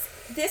 this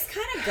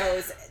kind of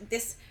goes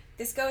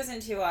this goes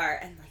into our,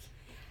 and like,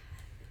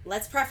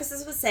 let's preface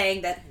this with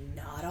saying that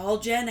not all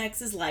Gen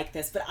X is like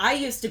this, but I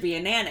used to be a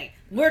nanny.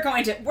 We're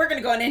going to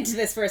go into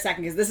this for a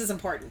second because this is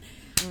important.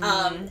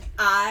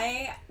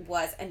 I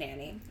was a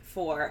nanny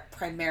for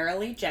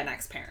primarily Gen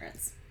X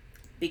parents,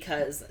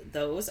 because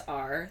those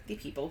are the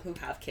people who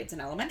have kids in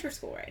elementary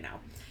school right now.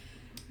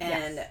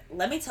 And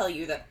let me tell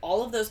you that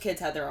all of those kids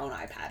had their own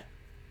iPad.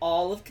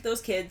 All of those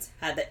kids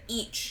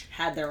each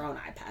had their own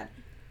iPad.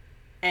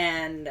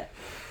 And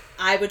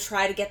I would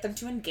try to get them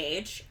to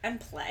engage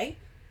and play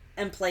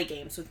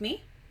games with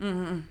me.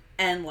 Mm-hmm.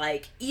 And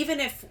like,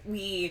 even if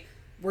we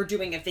were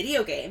doing a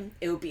video game,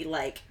 it would be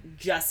like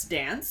Just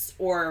Dance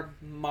or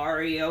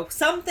Mario,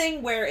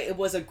 something where it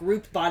was a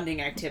group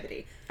bonding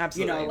activity.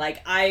 Absolutely.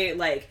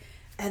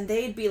 And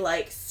they'd be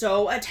like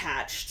so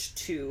attached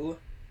to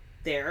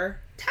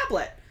their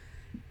tablet.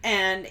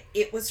 And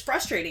it was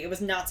frustrating. It was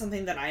not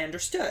something that I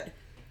understood,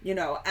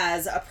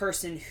 as a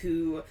person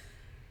who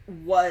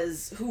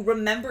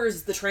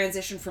remembers the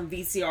transition from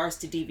VCRs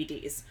to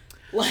DVDs.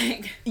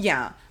 Like,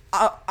 yeah.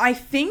 I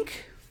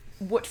think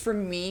what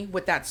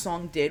that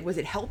song did was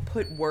it helped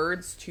put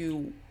words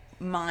to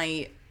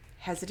my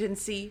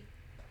hesitancy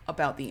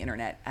about the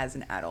internet as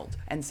an adult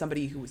and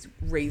somebody who was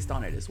raised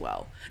on it as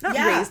well.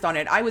 Raised on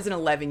it. I was an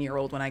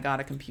 11-year-old when I got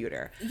a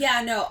computer.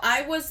 Yeah, no,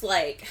 I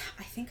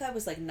think I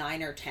was like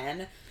 9 or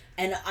 10,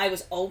 and I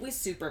was always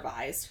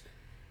supervised.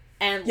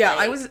 And yeah,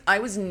 I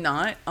was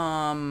not.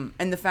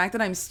 And the fact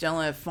that I'm still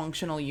a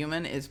functional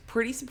human is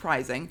pretty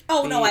surprising.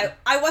 Oh, no,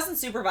 I wasn't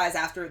supervised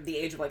after the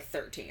age of like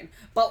 13.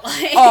 But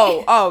like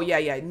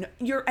yeah.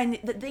 No, and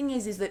the thing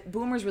is that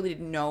boomers really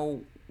didn't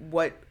know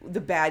what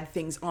the bad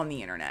things on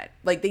the internet,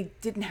 like, they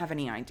didn't have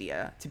any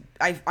idea.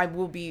 I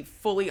will be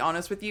fully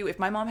honest with you, if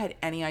my mom had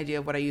any idea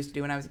of what I used to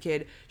do when I was a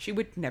kid, she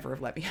would never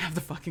have let me have the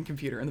fucking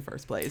computer in the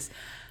first place.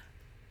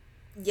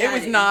 Yeah,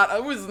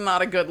 it was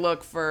not a good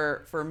look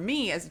for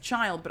me as a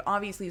child, but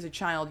obviously as a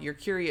child you're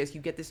curious, you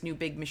get this new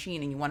big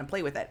machine and you want to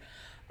play with it.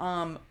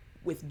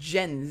 With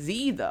Gen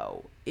Z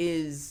though,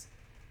 is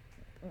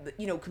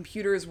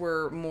computers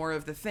were more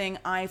of the thing,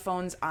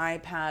 iPhones,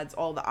 iPads,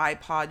 all the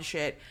iPod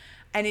shit,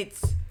 and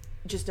it's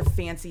just a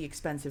fancy,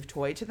 expensive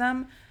toy to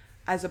them,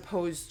 as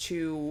opposed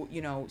to,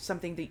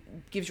 something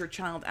that gives your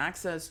child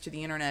access to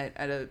the internet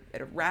at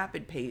a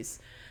rapid pace.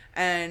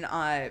 And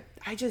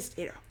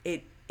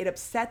it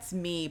upsets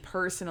me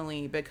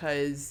personally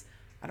because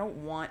I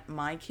don't want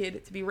my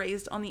kid to be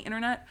raised on the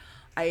internet.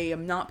 I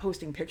am not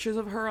posting pictures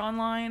of her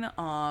online.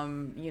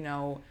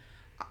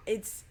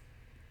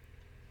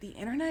 The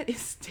internet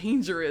is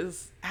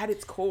dangerous at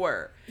its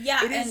core.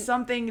 Yeah. It is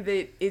something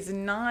that it's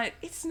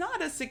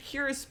not a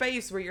secure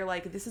space where you're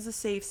like, this is a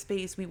safe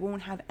space. We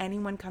won't have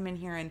anyone come in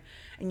here and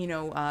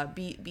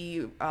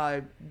be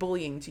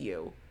bullying to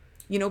you.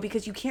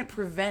 Because you can't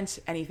prevent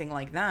anything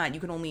like that. You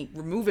can only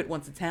remove it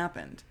once it's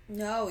happened.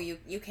 No,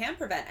 you can't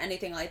prevent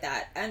anything like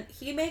that. And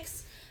he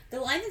makes the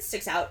line that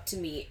sticks out to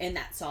me in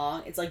that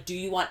song. It's like, do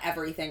you want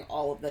everything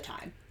all of the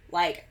time?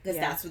 Like, because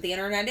that's what the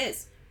internet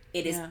is.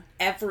 It is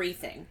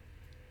everything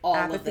all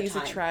Apathy of the is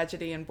time. a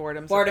tragedy and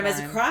boredom's Boredom a is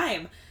a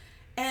crime.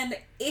 And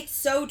it's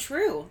so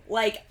true.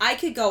 Like, I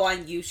could go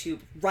on YouTube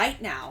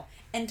right now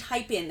and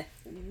type in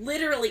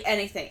literally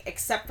anything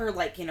except for,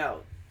 like, you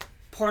know,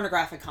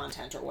 pornographic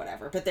content or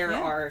whatever. But there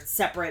are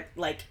separate,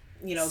 like,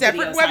 you know,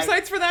 separate video websites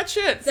sites. for that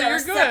shit. So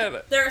you're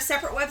good. There are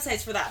separate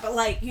websites for that. But,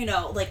 like, you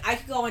know, like, I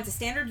could go into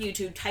standard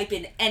YouTube, type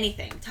in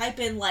anything. Type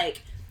in,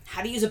 like,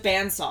 how to use a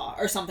bandsaw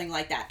or something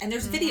like that. And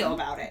there's a video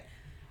about it.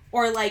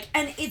 Or, like,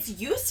 and it's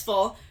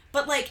useful,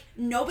 but, like,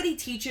 nobody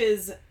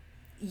teaches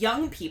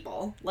young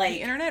people, like,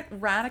 The internet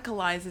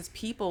radicalizes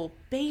people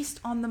based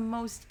on the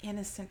most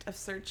innocent of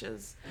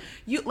searches.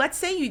 Let's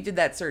say you did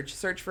that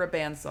search for a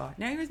bandsaw.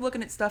 Now you're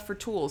looking at stuff for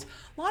tools.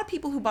 A lot of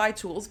people who buy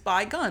tools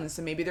buy guns,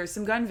 so maybe there's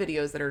some gun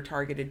videos that are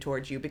targeted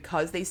towards you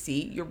because they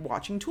see you're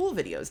watching tool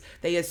videos.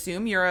 They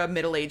assume you're a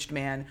middle-aged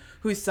man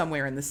who's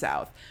somewhere in the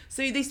South.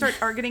 So they start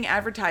targeting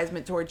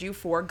advertisement towards you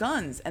for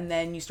guns, and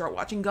then you start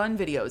watching gun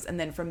videos, and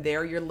then from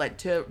there you're led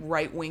to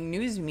right-wing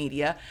news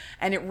media,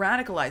 and it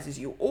radicalizes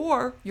you.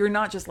 Or you're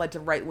not just led to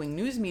right-wing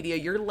news media,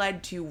 you're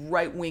led to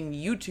right-wing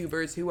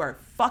YouTubers who are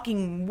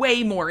fucking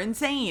way more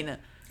insane.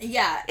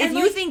 yeah. If And,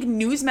 you like, think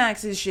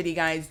Newsmax is shitty,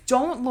 guys,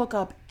 don't look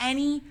up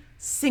any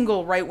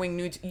single right-wing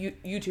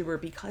YouTuber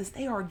because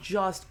they are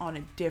just on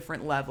a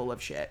different level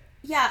of shit.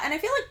 yeah, and I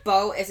feel like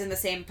Bo is in the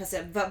same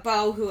position, but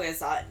Bo, who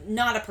is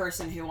not a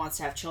person who wants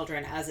to have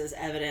children, as is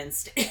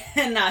evidenced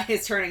in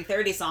his Turning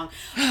 30 song,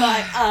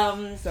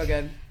 but So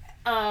good.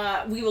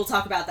 we will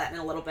talk about that in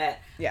a little bit.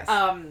 Yes.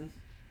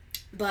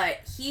 But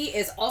he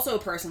is also a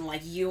person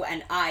like you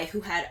and I who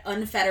had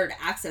unfettered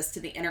access to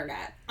the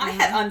internet. I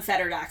had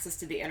unfettered access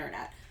to the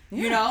internet,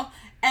 you know?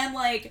 And,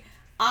 like,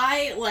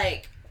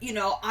 you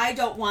know, I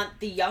don't want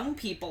the young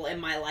people in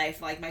my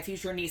life, like my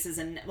future nieces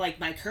and, like,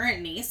 my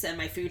current niece and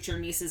my future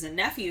nieces and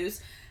nephews,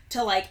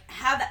 to, like,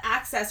 have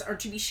access or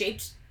to be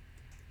shaped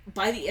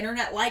by the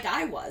internet like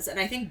I was. And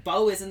I think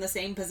Bo is in the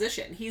same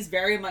position. He's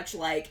very much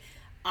like,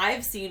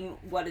 I've seen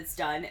what it's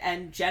done,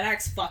 and Gen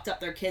X fucked up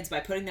their kids by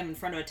putting them in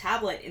front of a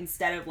tablet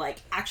instead of, like,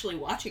 actually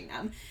watching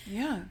them.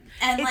 Yeah.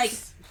 And,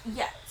 It's- like,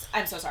 yeah,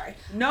 I'm so sorry.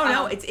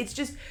 No, it's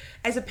just,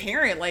 as a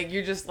parent, like,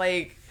 you're just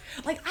like,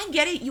 I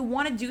get it, you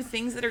want to do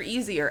things that are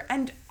easier.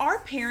 And our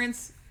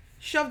parents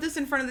shoved us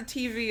in front of the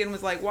TV and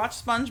was like, watch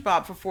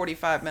SpongeBob for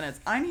 45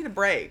 minutes. I need a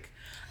break.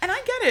 And I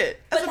get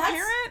it. As But a that's-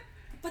 parent,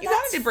 but you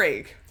that's- gotta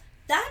break.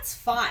 That's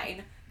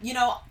fine. You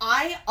know,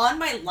 on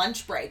my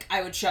lunch break,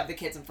 I would shove the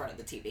kids in front of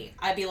the TV.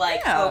 I'd be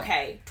like, Yeah.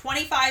 okay,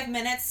 25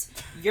 minutes,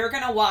 you're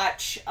gonna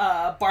watch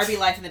Barbie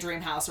Life in the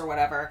Dream House or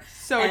whatever.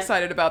 So And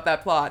excited about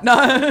that plot.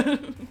 No.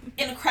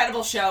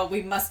 Incredible show.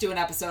 We must do an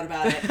episode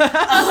about it.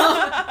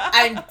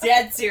 I'm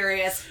dead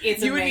serious.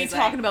 It's You amazing. would be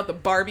talking about the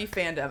Barbie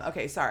fandom.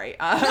 Okay, sorry.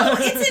 No,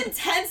 it's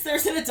intense.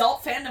 There's an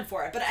adult fandom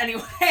for it. But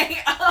anyway,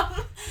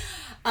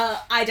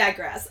 I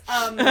digress.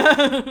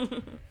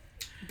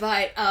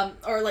 But,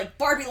 or like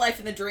Barbie Life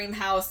in the Dream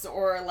House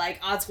or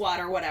like Oddswat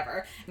or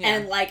whatever. Yeah.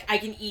 And like I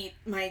can eat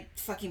my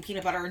fucking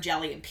peanut butter and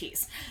jelly in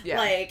peace. Yeah.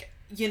 Like,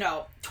 you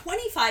know,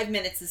 25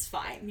 minutes is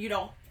fine. You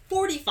know,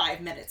 45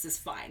 minutes is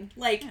fine.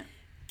 Like,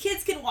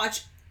 kids can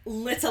watch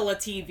little a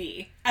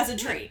TV as a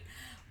treat.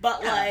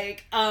 But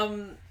like,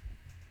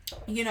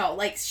 you know,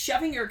 like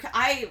shoving your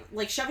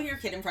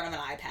kid in front of an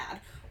iPad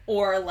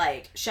or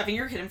like shoving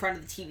your kid in front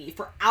of the TV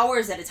for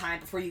hours at a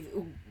time before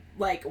you,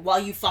 like, while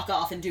you fuck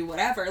off and do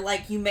whatever,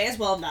 like, you may as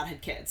well have not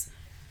had kids.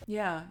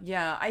 Yeah.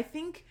 I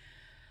think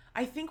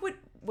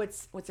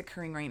what's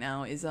occurring right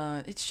now is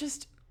it's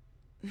just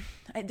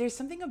there's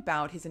something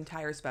about his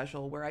entire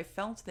special where I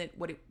felt that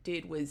what it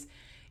did was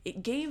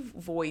it gave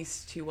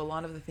voice to a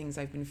lot of the things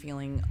I've been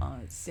feeling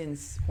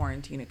since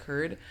quarantine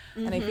occurred.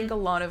 And I think a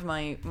lot of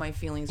my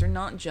feelings are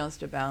not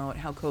just about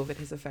how COVID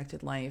has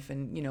affected life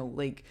and, you know,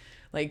 like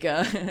I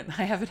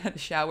haven't had a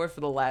shower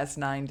for the last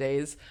 9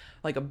 days,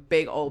 like a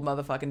big old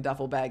motherfucking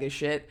duffel bag of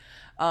shit.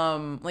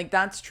 Like,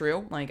 that's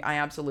true. Like, I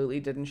absolutely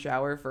didn't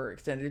shower for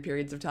extended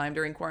periods of time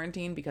during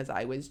quarantine because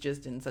I was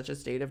just in such a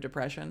state of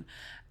depression,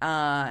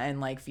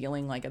 and like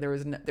feeling like there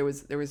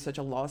was such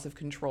a loss of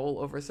control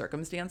over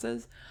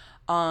circumstances.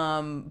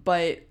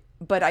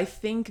 But I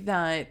think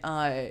that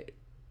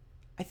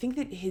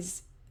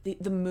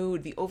the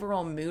mood, the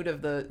overall mood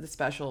of the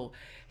special,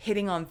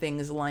 hitting on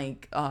things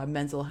like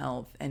mental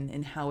health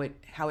and how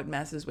it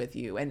messes with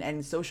you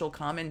and social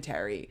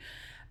commentary,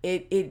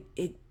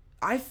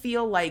 I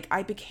feel like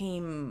I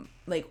became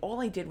like, all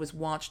I did was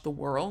watch the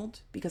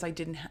world because I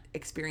didn't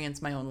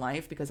experience my own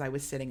life because I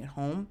was sitting at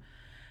home,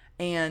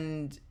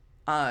 and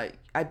I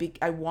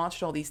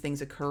watched all these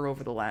things occur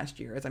over the last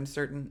year, as I'm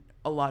certain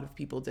a lot of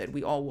people did.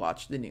 We all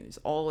watched the news,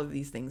 all of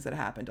these things that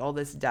happened, all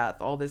this death,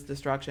 all this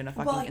destruction, a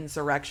fucking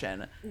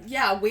insurrection.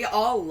 Yeah, we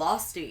all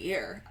lost a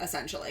year,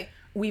 essentially.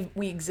 We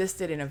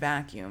existed in a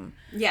vacuum.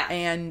 Yeah.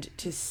 And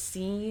to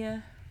see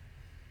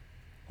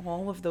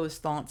all of those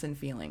thoughts and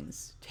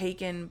feelings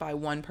taken by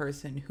one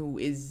person who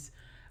is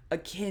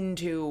akin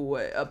to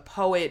a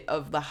poet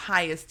of the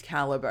highest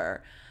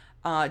caliber,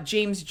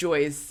 James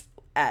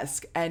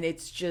Joyce-esque, and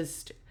it's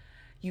just,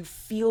 you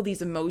feel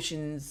these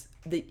emotions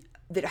that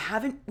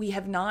we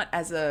have not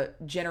as a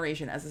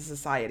generation, as a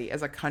society,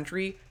 as a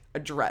country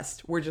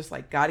addressed. We're just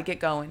like, gotta get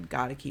going,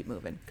 gotta keep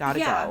moving, gotta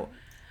go.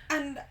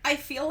 And I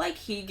feel like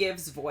he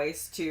gives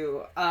voice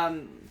to,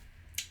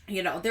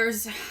 you know,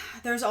 there's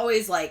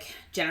always like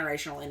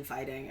generational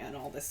infighting and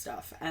all this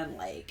stuff. And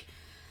like,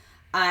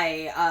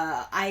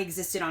 I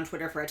existed on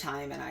Twitter for a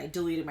time, and I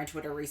deleted my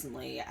Twitter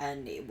recently,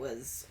 and it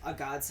was a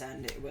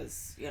godsend. It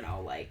was, you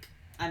know, like,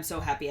 I'm so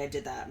happy I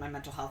did that. My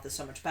mental health is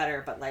so much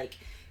better. But like,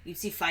 you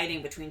see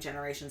fighting between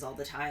generations all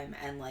the time,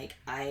 and like,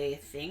 I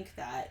think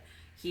that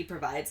he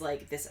provides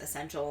like this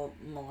essential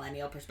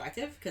millennial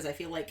perspective, because I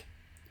feel like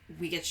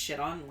we get shit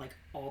on like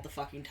all the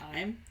fucking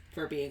time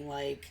for being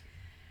like,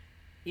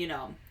 you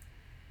know,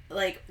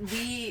 like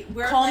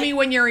we're Call like, me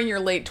when you're in your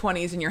late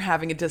 20s and you're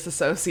having a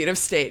disassociative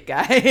state,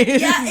 guys.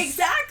 yeah,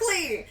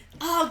 exactly.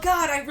 Oh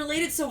God, I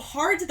related so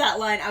hard to that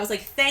line. I was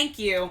like, thank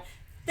you,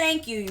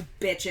 you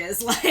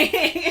bitches.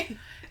 Like,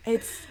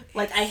 It's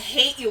like, I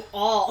hate you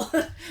all.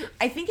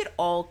 I think it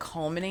all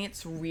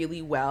culminates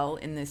really well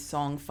in this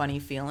song "Funny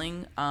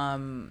Feeling,"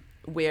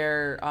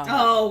 where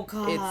Oh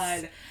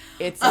God,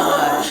 it's a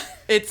lot.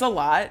 It's a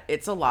lot.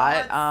 It's a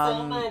lot.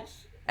 so much.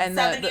 And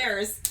 7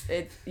 years.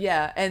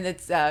 And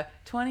it's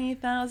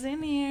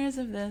 20,000 years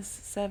of this,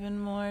 7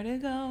 more to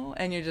go,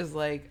 and you're just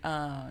like,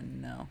 oh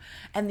no.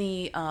 And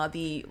the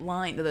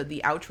line,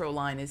 the outro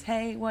line is,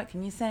 "Hey, what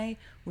can you say?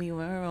 We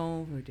were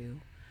overdue,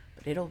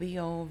 but it'll be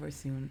over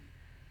soon.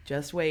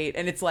 Just wait."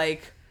 And it's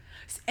like,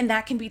 and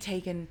that can be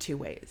taken two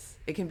ways.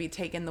 It can be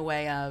taken the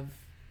way of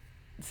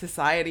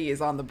society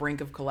is on the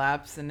brink of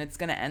collapse and it's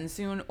going to end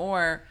soon,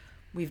 or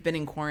we've been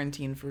in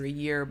quarantine for a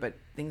year, but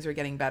things are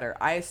getting better.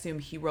 I assume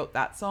he wrote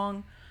that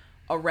song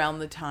around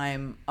the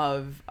time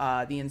of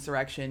the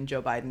insurrection,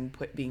 Joe Biden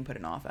being put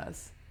in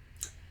office.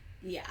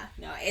 Yeah,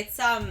 no, it's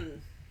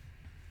and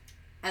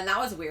that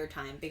was a weird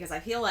time, because I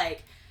feel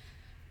like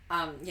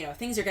you know,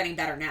 things are getting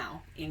better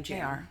now in June.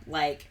 They are.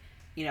 Like,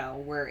 you know,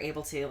 we're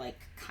able to like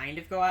kind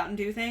of go out and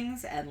do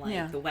things, and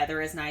like the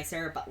weather is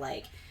nicer, but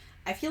like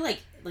I feel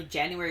like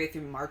January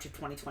through March of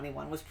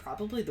 2021 was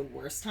probably the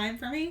worst time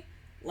for me.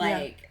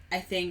 Like, I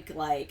think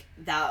like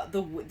that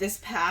this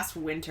past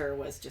winter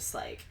was just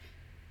like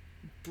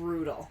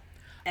brutal.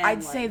 And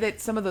I'd say that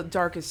some of the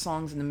darkest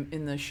songs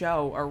in the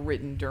show are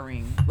written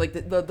during like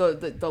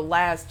the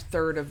last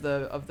third of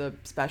the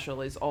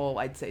special is all,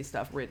 I'd say,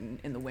 stuff written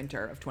in the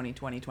winter of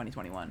 2020,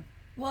 2021.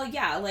 Well,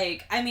 yeah,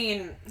 like, I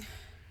mean,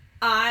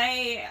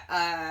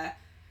 I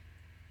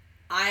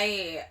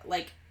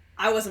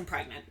wasn't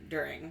pregnant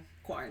during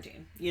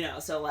quarantine, you know,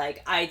 so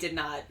like I did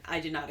not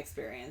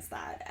experience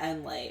that,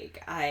 and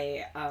like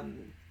I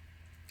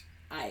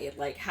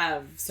like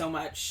have so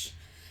much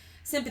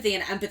sympathy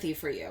and empathy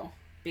for you,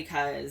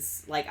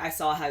 because like I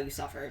saw how you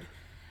suffered.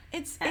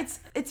 It's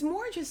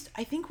more just,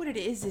 I think what it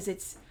is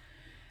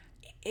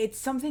it's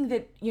something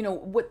that, you know,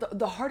 what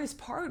the hardest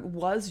part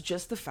was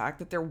just the fact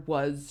that there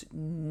was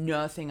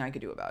nothing I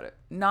could do about it.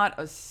 Not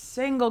a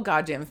single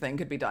goddamn thing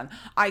could be done.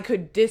 I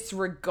could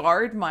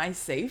disregard my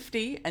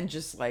safety and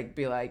just like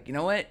be like, you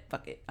know what?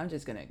 Fuck it. I'm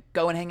just gonna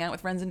go and hang out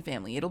with friends and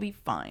family. It'll be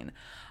fine.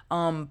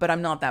 But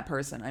I'm not that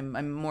person.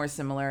 I'm more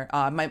similar.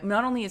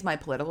 Not only is my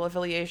political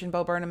affiliation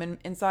Bo Burnham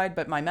inside,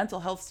 but my mental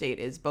health state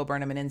is Bo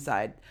Burnham and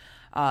inside.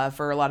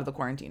 For a lot of the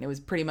quarantine, it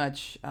was pretty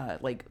much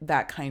like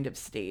that kind of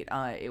state.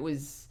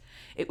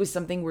 It was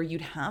something where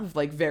you'd have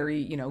like very,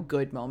 you know,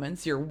 good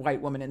moments, your white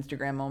woman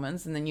Instagram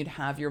moments, and then you'd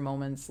have your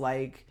moments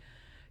like,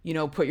 you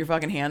know, put your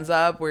fucking hands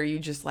up, where you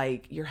just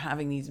like, you're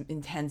having these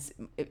intense,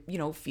 you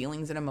know,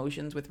 feelings and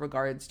emotions with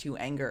regards to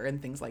anger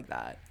and things like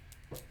that.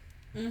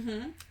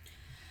 Mm-hmm.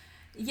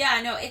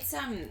 Yeah, no, it's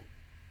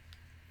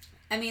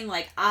I mean,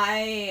 like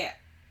I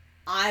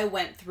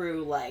went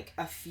through like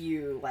a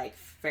few like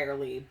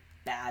fairly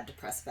bad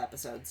depressive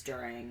episodes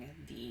during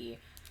the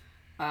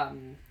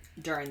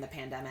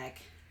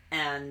pandemic.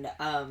 And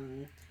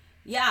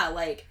yeah,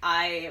 like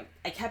I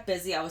kept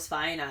busy. I was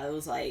fine. I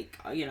was like,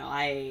 you know,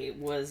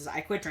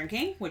 I quit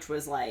drinking, which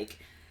was like,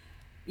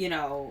 you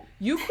know,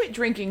 you quit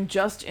drinking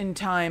just in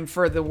time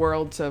for the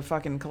world to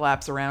fucking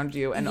collapse around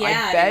you. And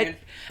yeah, I bet, dude.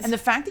 and the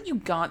fact that you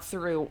got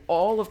through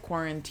all of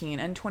quarantine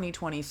and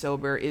 2020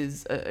 sober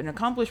is an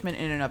accomplishment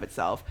in and of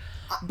itself.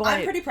 But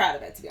I'm pretty proud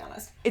of it, to be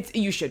honest.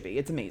 You should be.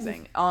 It's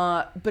amazing.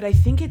 But I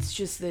think it's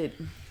just that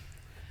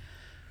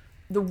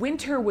the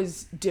winter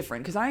was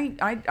different, because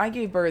I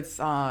gave birth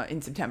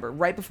in September,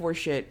 right before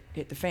shit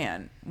hit the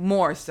fan.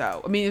 More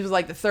so. I mean, it was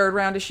like the third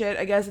round of shit,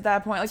 I guess, at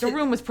that point. Like, the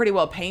room was pretty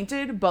well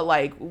painted, but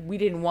like, we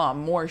didn't want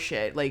more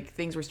shit. Like,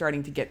 things were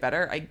starting to get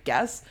better, I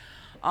guess.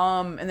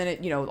 And then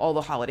it, you know, all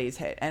the holidays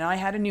hit, and I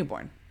had a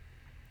newborn,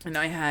 and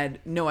I had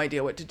no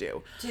idea what to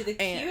do. To the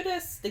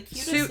cutest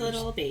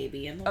little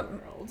baby in the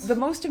world. The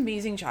most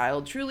amazing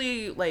child,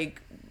 truly,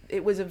 like,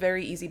 it was a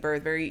very easy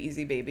birth, very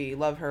easy baby.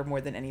 Love her more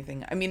than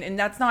anything. I mean, and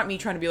that's not me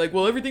trying to be like,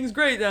 well, everything's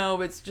great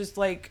now. It's just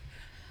like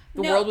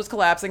the world was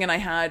collapsing, and I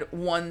had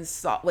one,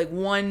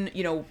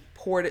 you know,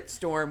 port at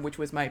storm, which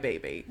was my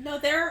baby. No,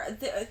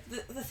 the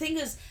thing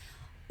is,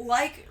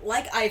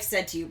 like I've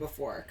said to you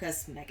before,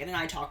 because Megan and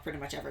I talk pretty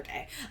much every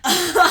day.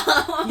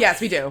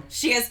 Yes, we do.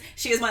 She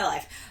is my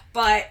life.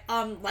 But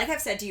like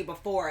I've said to you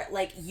before,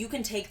 like, you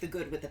can take the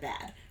good with the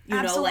bad.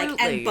 You know, like,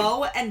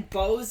 and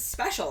Beau's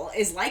special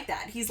is like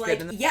that. He's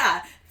like,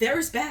 yeah,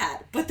 there's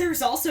bad, but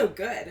there's also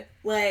good.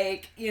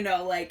 Like, you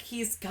know, like,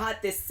 he's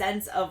got this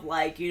sense of,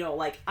 like, you know,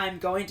 like, I'm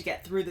going to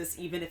get through this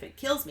even if it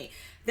kills me.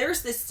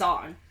 There's this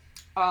song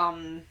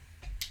called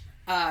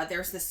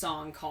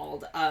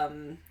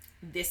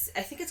This,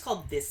 I think it's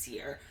called This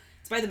Year.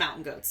 It's by the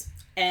Mountain Goats.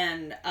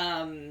 And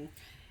I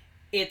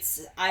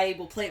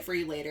will play it for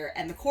you later,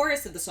 and the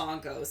chorus of the song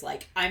goes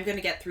like, I'm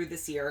gonna get through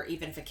this year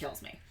even if it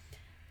kills me.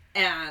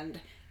 And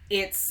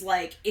it's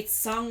like, it's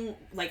sung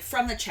like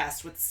from the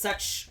chest with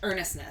such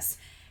earnestness,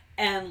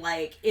 and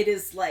like, it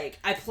is like,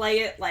 I play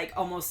it like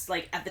almost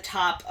like at the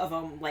top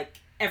of like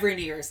every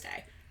New Year's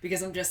Day,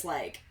 because I'm just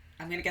like,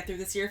 I'm gonna get through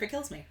this year if it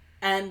kills me.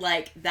 And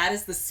like, that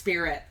is the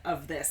spirit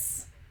of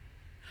this.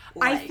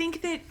 Like, I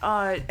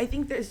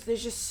think there's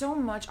just so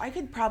much. I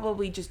could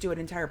probably just do an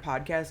entire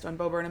podcast on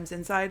Bo Burnham's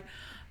Inside,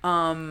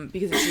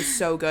 because it's just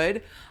so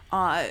good.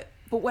 But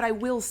what I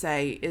will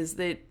say is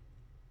that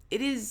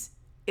it is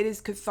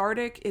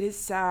cathartic. It is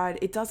sad.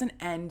 It doesn't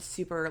end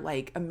super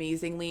like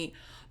amazingly,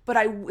 but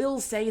I will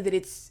say that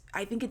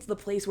I think it's the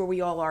place where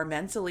we all are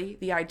mentally.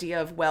 The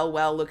idea of,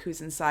 well, look who's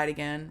inside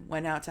again.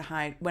 Went out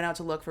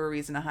to look for a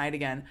reason to hide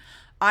again.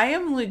 I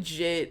am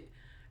legit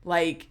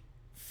like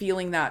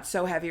feeling that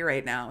so heavy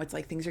right now. It's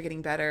like, things are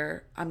getting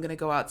better. I'm gonna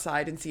go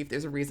outside and see if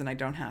there's a reason I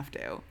don't have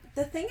to.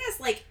 The thing is,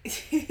 like,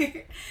 it's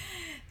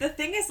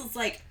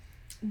like,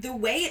 the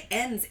way it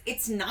ends,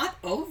 it's not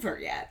over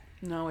yet.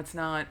 No, it's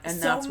not.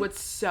 And that's what's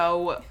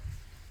so...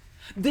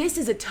 This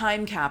is a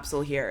time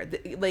capsule here.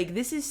 Like,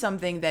 this is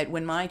something that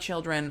when my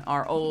children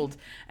are old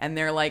and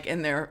they're like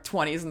in their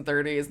 20s and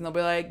 30s, and they'll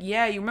be like,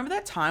 yeah, you remember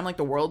that time like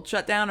the world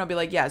shut down? I'll be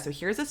like, yeah, so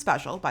here's a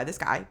special by this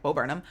guy, Bo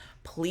Burnham.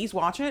 Please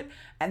watch it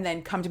and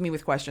then come to me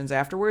with questions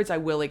afterwards. I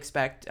will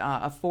expect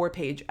a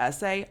 4-page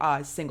essay,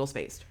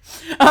 single-spaced.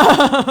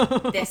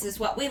 This is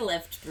what we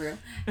lived through.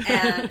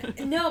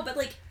 And no, but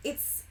like, it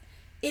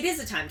is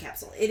a time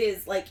capsule. It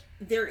is like,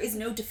 there is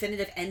no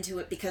definitive end to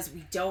it because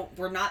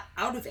we're not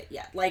out of it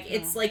yet. Like,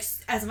 it's like,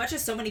 as much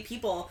as so many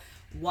people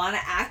want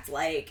to act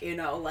like, you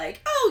know, like,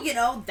 oh, you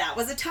know, that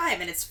was a time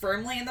and it's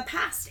firmly in the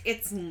past.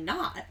 It's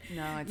not.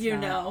 No, it's not. You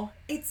know,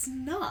 it's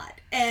not.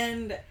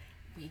 And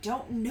we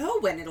don't know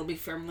when it'll be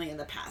firmly in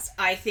the past.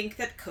 I think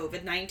that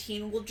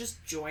COVID-19 will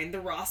just join the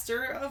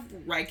roster of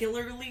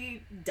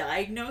regularly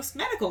diagnosed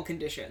medical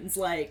conditions.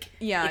 Like,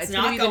 yeah, it's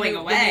not going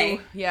away.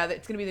 It's going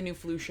to be the new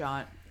flu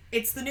shot.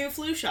 It's the new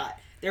flu shot.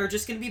 There are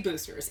just going to be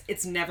boosters.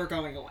 It's never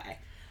going away.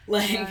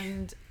 Like,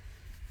 and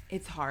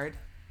it's hard.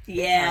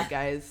 Yeah. It's hard,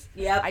 guys.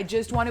 Yep. I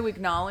just want to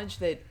acknowledge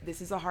that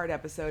this is a hard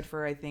episode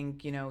for, I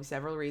think, you know,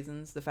 several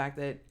reasons. The fact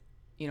that,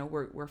 you know,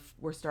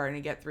 we're starting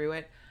to get through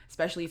it,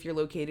 especially if you're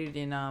located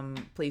in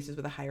places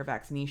with a higher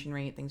vaccination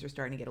rate. Things are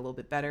starting to get a little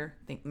bit better.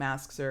 I think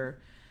masks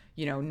are,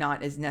 you know,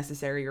 not as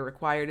necessary or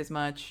required as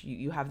much.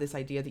 You have this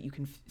idea that you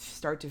can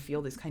start to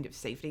feel this kind of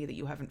safety that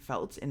you haven't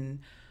felt in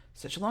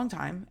such a long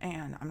time,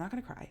 and I'm not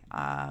gonna cry.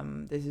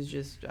 This is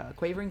just a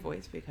quavering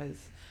voice because,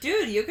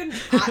 dude, you can.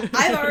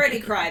 I've already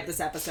cried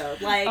this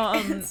episode. Like,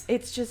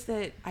 it's just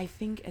that I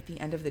think at the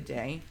end of the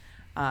day,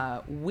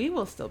 we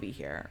will still be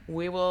here.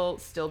 We will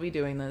still be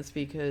doing this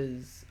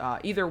because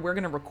either we're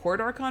gonna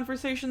record our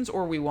conversations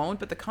or we won't.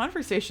 But the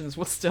conversations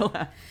will still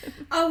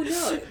happen. Oh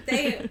no,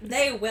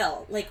 they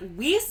will. Like,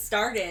 we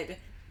started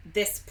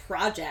this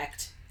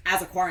project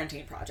as a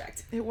quarantine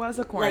project. It was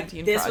a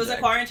quarantine project. This was a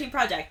quarantine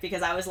project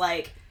because I was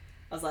like,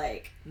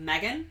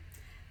 Megan,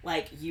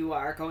 like, you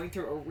are going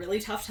through a really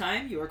tough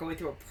time. You are going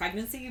through a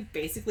pregnancy,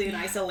 basically in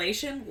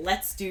isolation.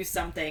 Let's do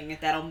something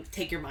that'll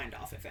take your mind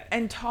off of it.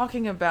 And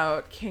talking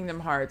about Kingdom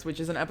Hearts, which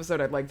is an episode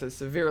I'd like to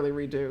severely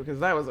redo because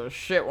that was a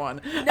shit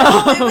one.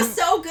 No, it was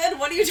so good.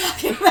 What are you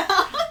talking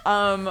about?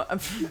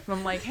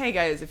 I'm like, hey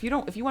guys, if you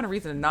want a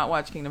reason to not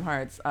watch Kingdom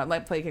Hearts,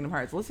 play Kingdom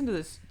Hearts, listen to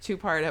this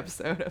 2-part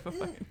episode of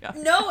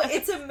No,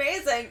 it's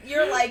amazing.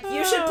 You're like,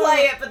 you should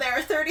play it, but there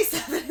are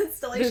 37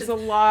 installations. There's a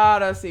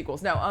lot of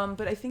sequels. No,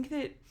 but I think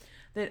that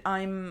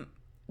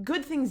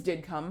good things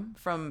did come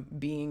from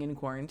being in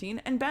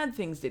quarantine, and bad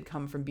things did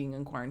come from being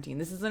in quarantine.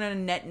 This isn't a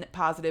net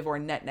positive or a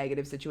net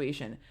negative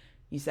situation.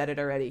 You said it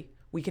already.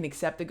 We can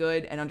accept the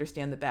good and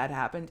understand the bad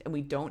happened, and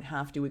we don't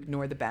have to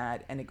ignore the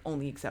bad and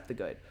only accept the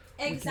good.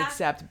 Exactly. We can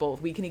accept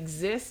both. We can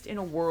exist in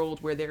a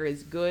world where there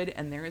is good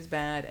and there is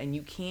bad, and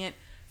you can't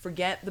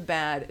forget the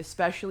bad,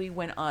 especially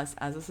when us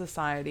as a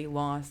society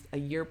lost a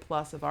year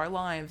plus of our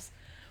lives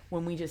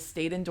when we just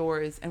stayed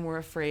indoors and were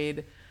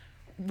afraid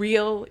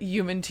real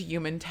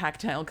human-to-human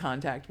tactile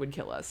contact would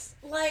kill us.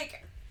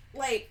 Like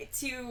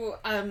to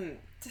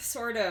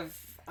sort of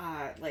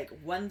like,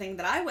 one thing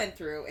that I went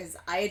through is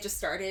I had just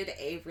started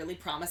a really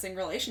promising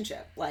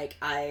relationship. Like,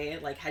 I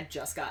had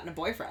just gotten a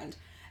boyfriend,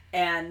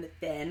 and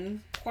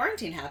then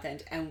quarantine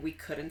happened and we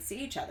couldn't see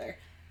each other.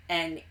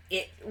 and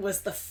it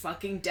was the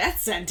fucking death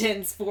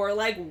sentence for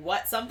like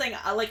what something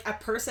like a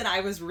person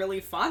I was really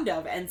fond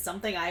of and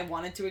something I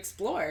wanted to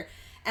explore.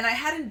 And I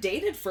hadn't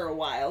dated for a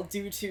while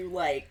due to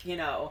like, you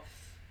know,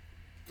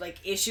 like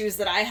issues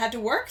that I had to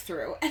work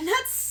through, and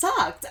that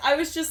sucked. I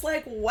was just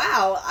like,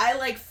 wow, I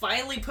like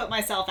finally put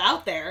myself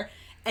out there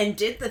and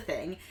did the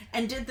thing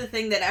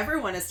that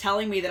everyone is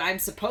telling me that I'm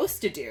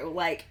supposed to do,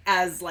 like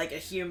as like a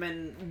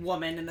human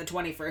woman in the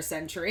 21st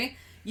century.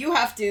 You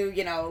have to,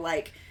 you know,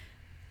 like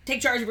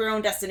take charge of your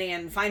own destiny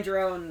and find your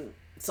own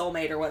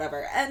soulmate or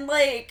whatever. And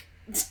like,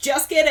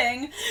 just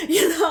kidding,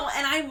 you know.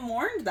 And I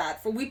mourned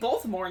that we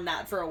both mourned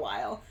that for a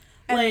while.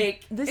 And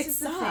like, this is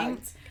sucked. The thing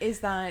is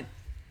that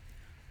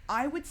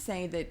I would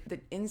say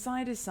that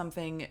inside is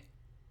something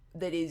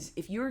that is,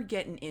 if you're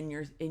getting in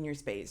your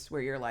space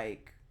where you're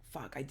like,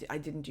 fuck, I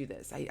didn't do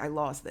this, I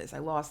lost this, I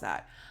lost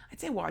that,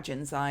 I'd say watch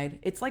Inside.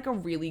 It's like a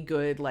really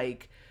good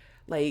like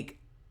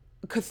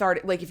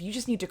cathartic, like if you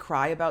just need to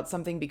cry about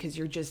something because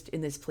you're just in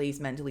this place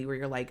mentally where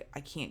you're like, I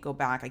can't go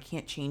back, I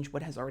can't change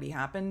what has already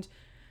happened,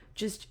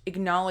 just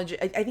acknowledge it.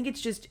 I think it's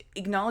just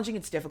acknowledging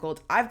it's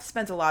difficult. I've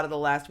spent a lot of the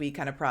last week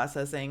kind of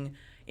processing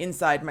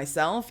inside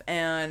myself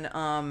and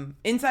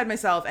inside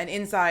myself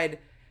inside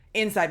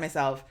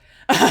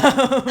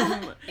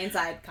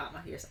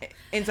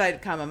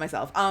comma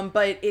myself,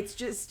 but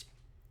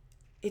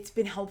it's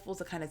been helpful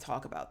to kind of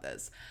talk about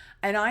this.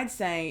 And I'd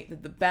say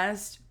that the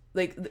best,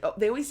 like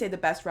they always say, the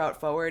best route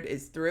forward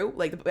is through,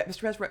 like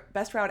the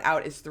best route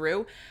out is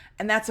through,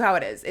 and that's how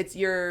it is.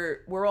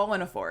 We're all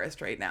in a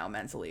forest right now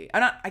mentally.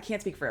 I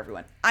can't speak for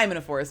everyone. I'm in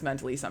a forest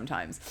mentally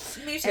sometimes.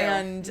 Me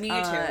too. Me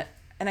too.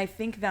 And I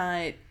think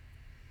that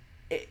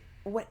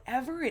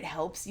whatever it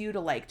helps you to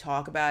like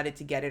talk about it,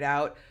 to get it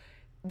out.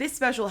 This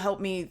special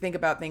helped me think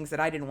about things that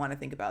I didn't want to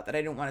think about, that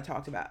I didn't want to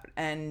talk about,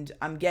 and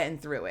I'm getting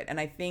through it. And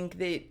I think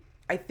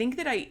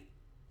that I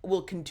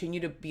will continue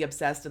to be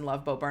obsessed and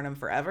love Bo Burnham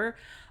forever.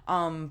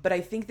 But I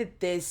think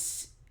that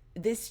this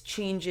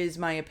changes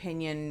my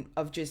opinion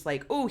of just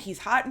like, oh, he's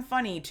hot and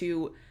funny,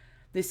 to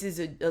this is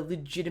a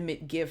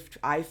legitimate gift,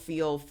 I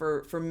feel,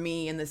 for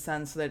me, in the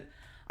sense that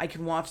I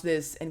can watch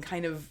this and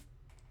kind of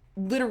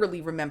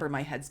literally remember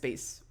my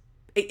headspace.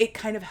 It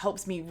kind of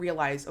helps me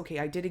realize, okay,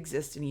 I did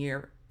exist in a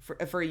year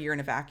for a year in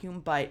a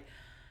vacuum, but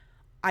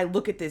I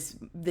look at this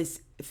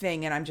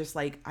thing and I'm just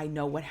like, I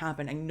know what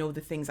happened. I know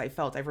the things I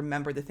felt. I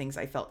remember the things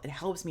I felt. It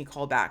helps me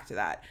call back to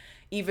that.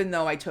 Even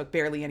though I took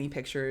barely any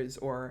pictures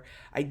or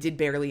I did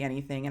barely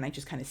anything and I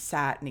just kind of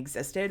sat and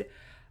existed,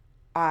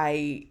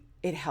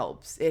 it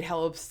helps. It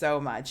helps so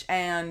much.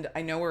 And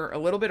I know we're a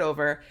little bit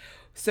over.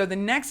 So the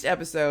next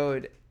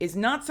episode is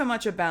not so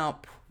much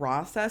about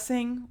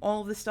processing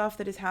all of the stuff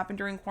that has happened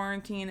during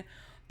quarantine,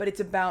 but it's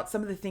about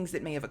some of the things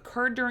that may have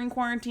occurred during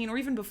quarantine or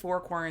even before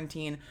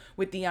quarantine,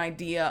 with the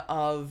idea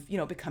of, you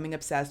know, becoming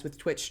obsessed with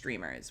Twitch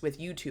streamers, with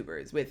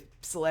YouTubers, with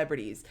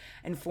celebrities,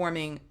 and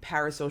forming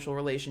parasocial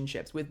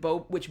relationships with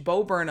which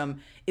Bo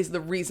Burnham is the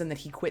reason that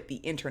he quit the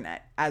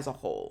internet as a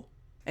whole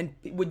and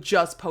would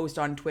just post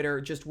on Twitter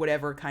just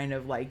whatever kind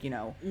of like, you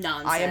know,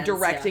 nonsense, I am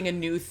directing a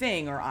new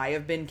thing, or I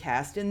have been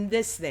cast in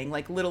this thing,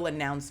 like little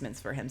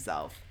announcements for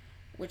himself.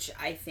 Which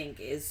I think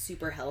is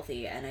super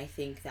healthy, and I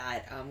think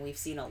that we've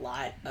seen a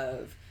lot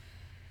of...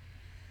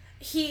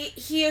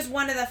 He is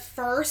one of the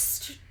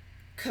first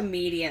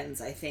comedians,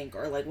 I think,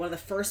 or like one of the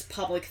first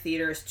public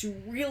theaters to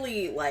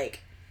really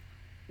like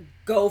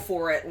go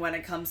for it when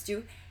it comes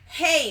to,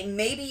 hey,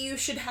 maybe you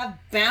should have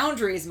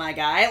boundaries, my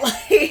guy.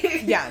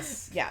 Like,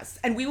 yes.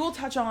 And we will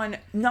touch on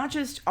not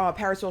just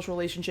parasocial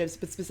relationships,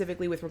 but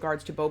specifically with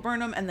regards to Bo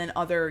Burnham and then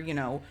other, you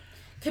know,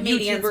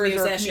 comedians, YouTubers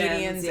musicians, or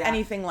comedians,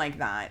 anything like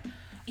that.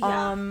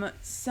 Yeah.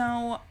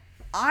 So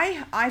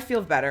I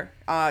feel better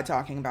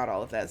talking about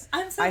all of this.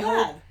 I'm so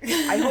glad.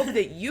 I hope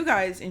that you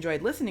guys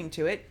enjoyed listening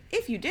to it.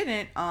 If you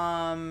didn't,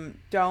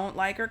 don't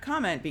like or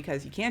comment,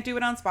 because you can't do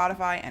it on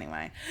Spotify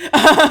anyway.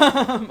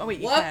 Oh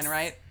wait, you can,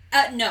 right?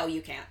 No,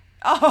 you can't.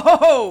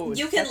 Oh,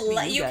 you can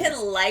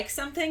can like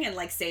something and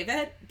like save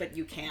it, but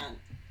you can't.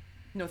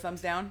 No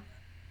thumbs down.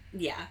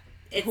 Yeah.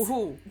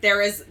 Ooh.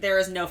 There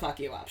is no fuck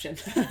you option.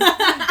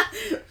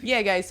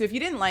 Yeah, guys, so if you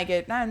didn't like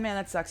it, man,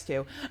 that sucks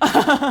too.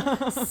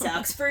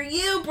 Sucks for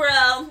you,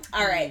 bro.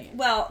 All right.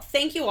 Well,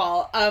 thank you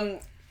all.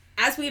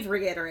 As we've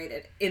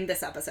reiterated in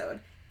this episode,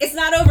 it's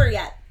not over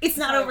yet. It's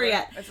not over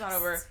yet. It's not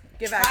over.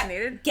 Get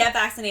vaccinated. Get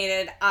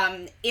vaccinated.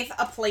 If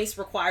a place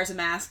requires a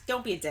mask,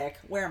 don't be a dick.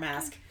 Wear a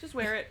mask. Just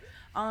wear it.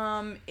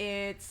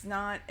 It's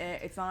not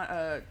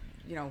a,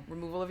 you know,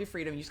 removal of your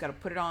freedom. You just got to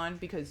put it on,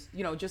 because,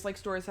 you know, just like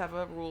stores have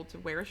a rule to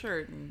wear a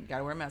shirt, and you got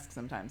to wear a mask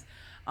sometimes.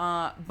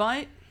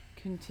 But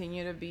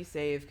continue to be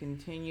safe.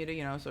 Continue to,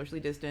 you know, socially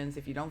distance.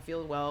 If you don't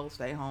feel well,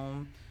 stay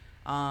home.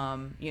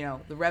 You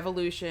know, the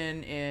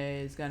revolution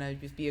is going to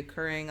just be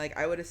occurring, like,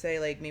 I would say,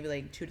 like, maybe,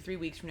 like, 2 to 3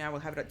 weeks from now.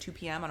 We'll have it at 2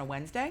 p.m. on a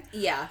Wednesday.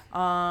 Yeah.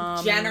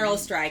 General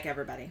strike,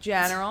 everybody.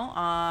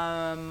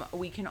 General.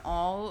 We can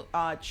all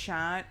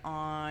chat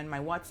on my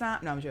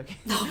WhatsApp. No, I'm joking.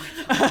 All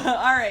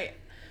right.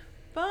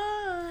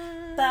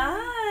 Bye.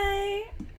 Bye.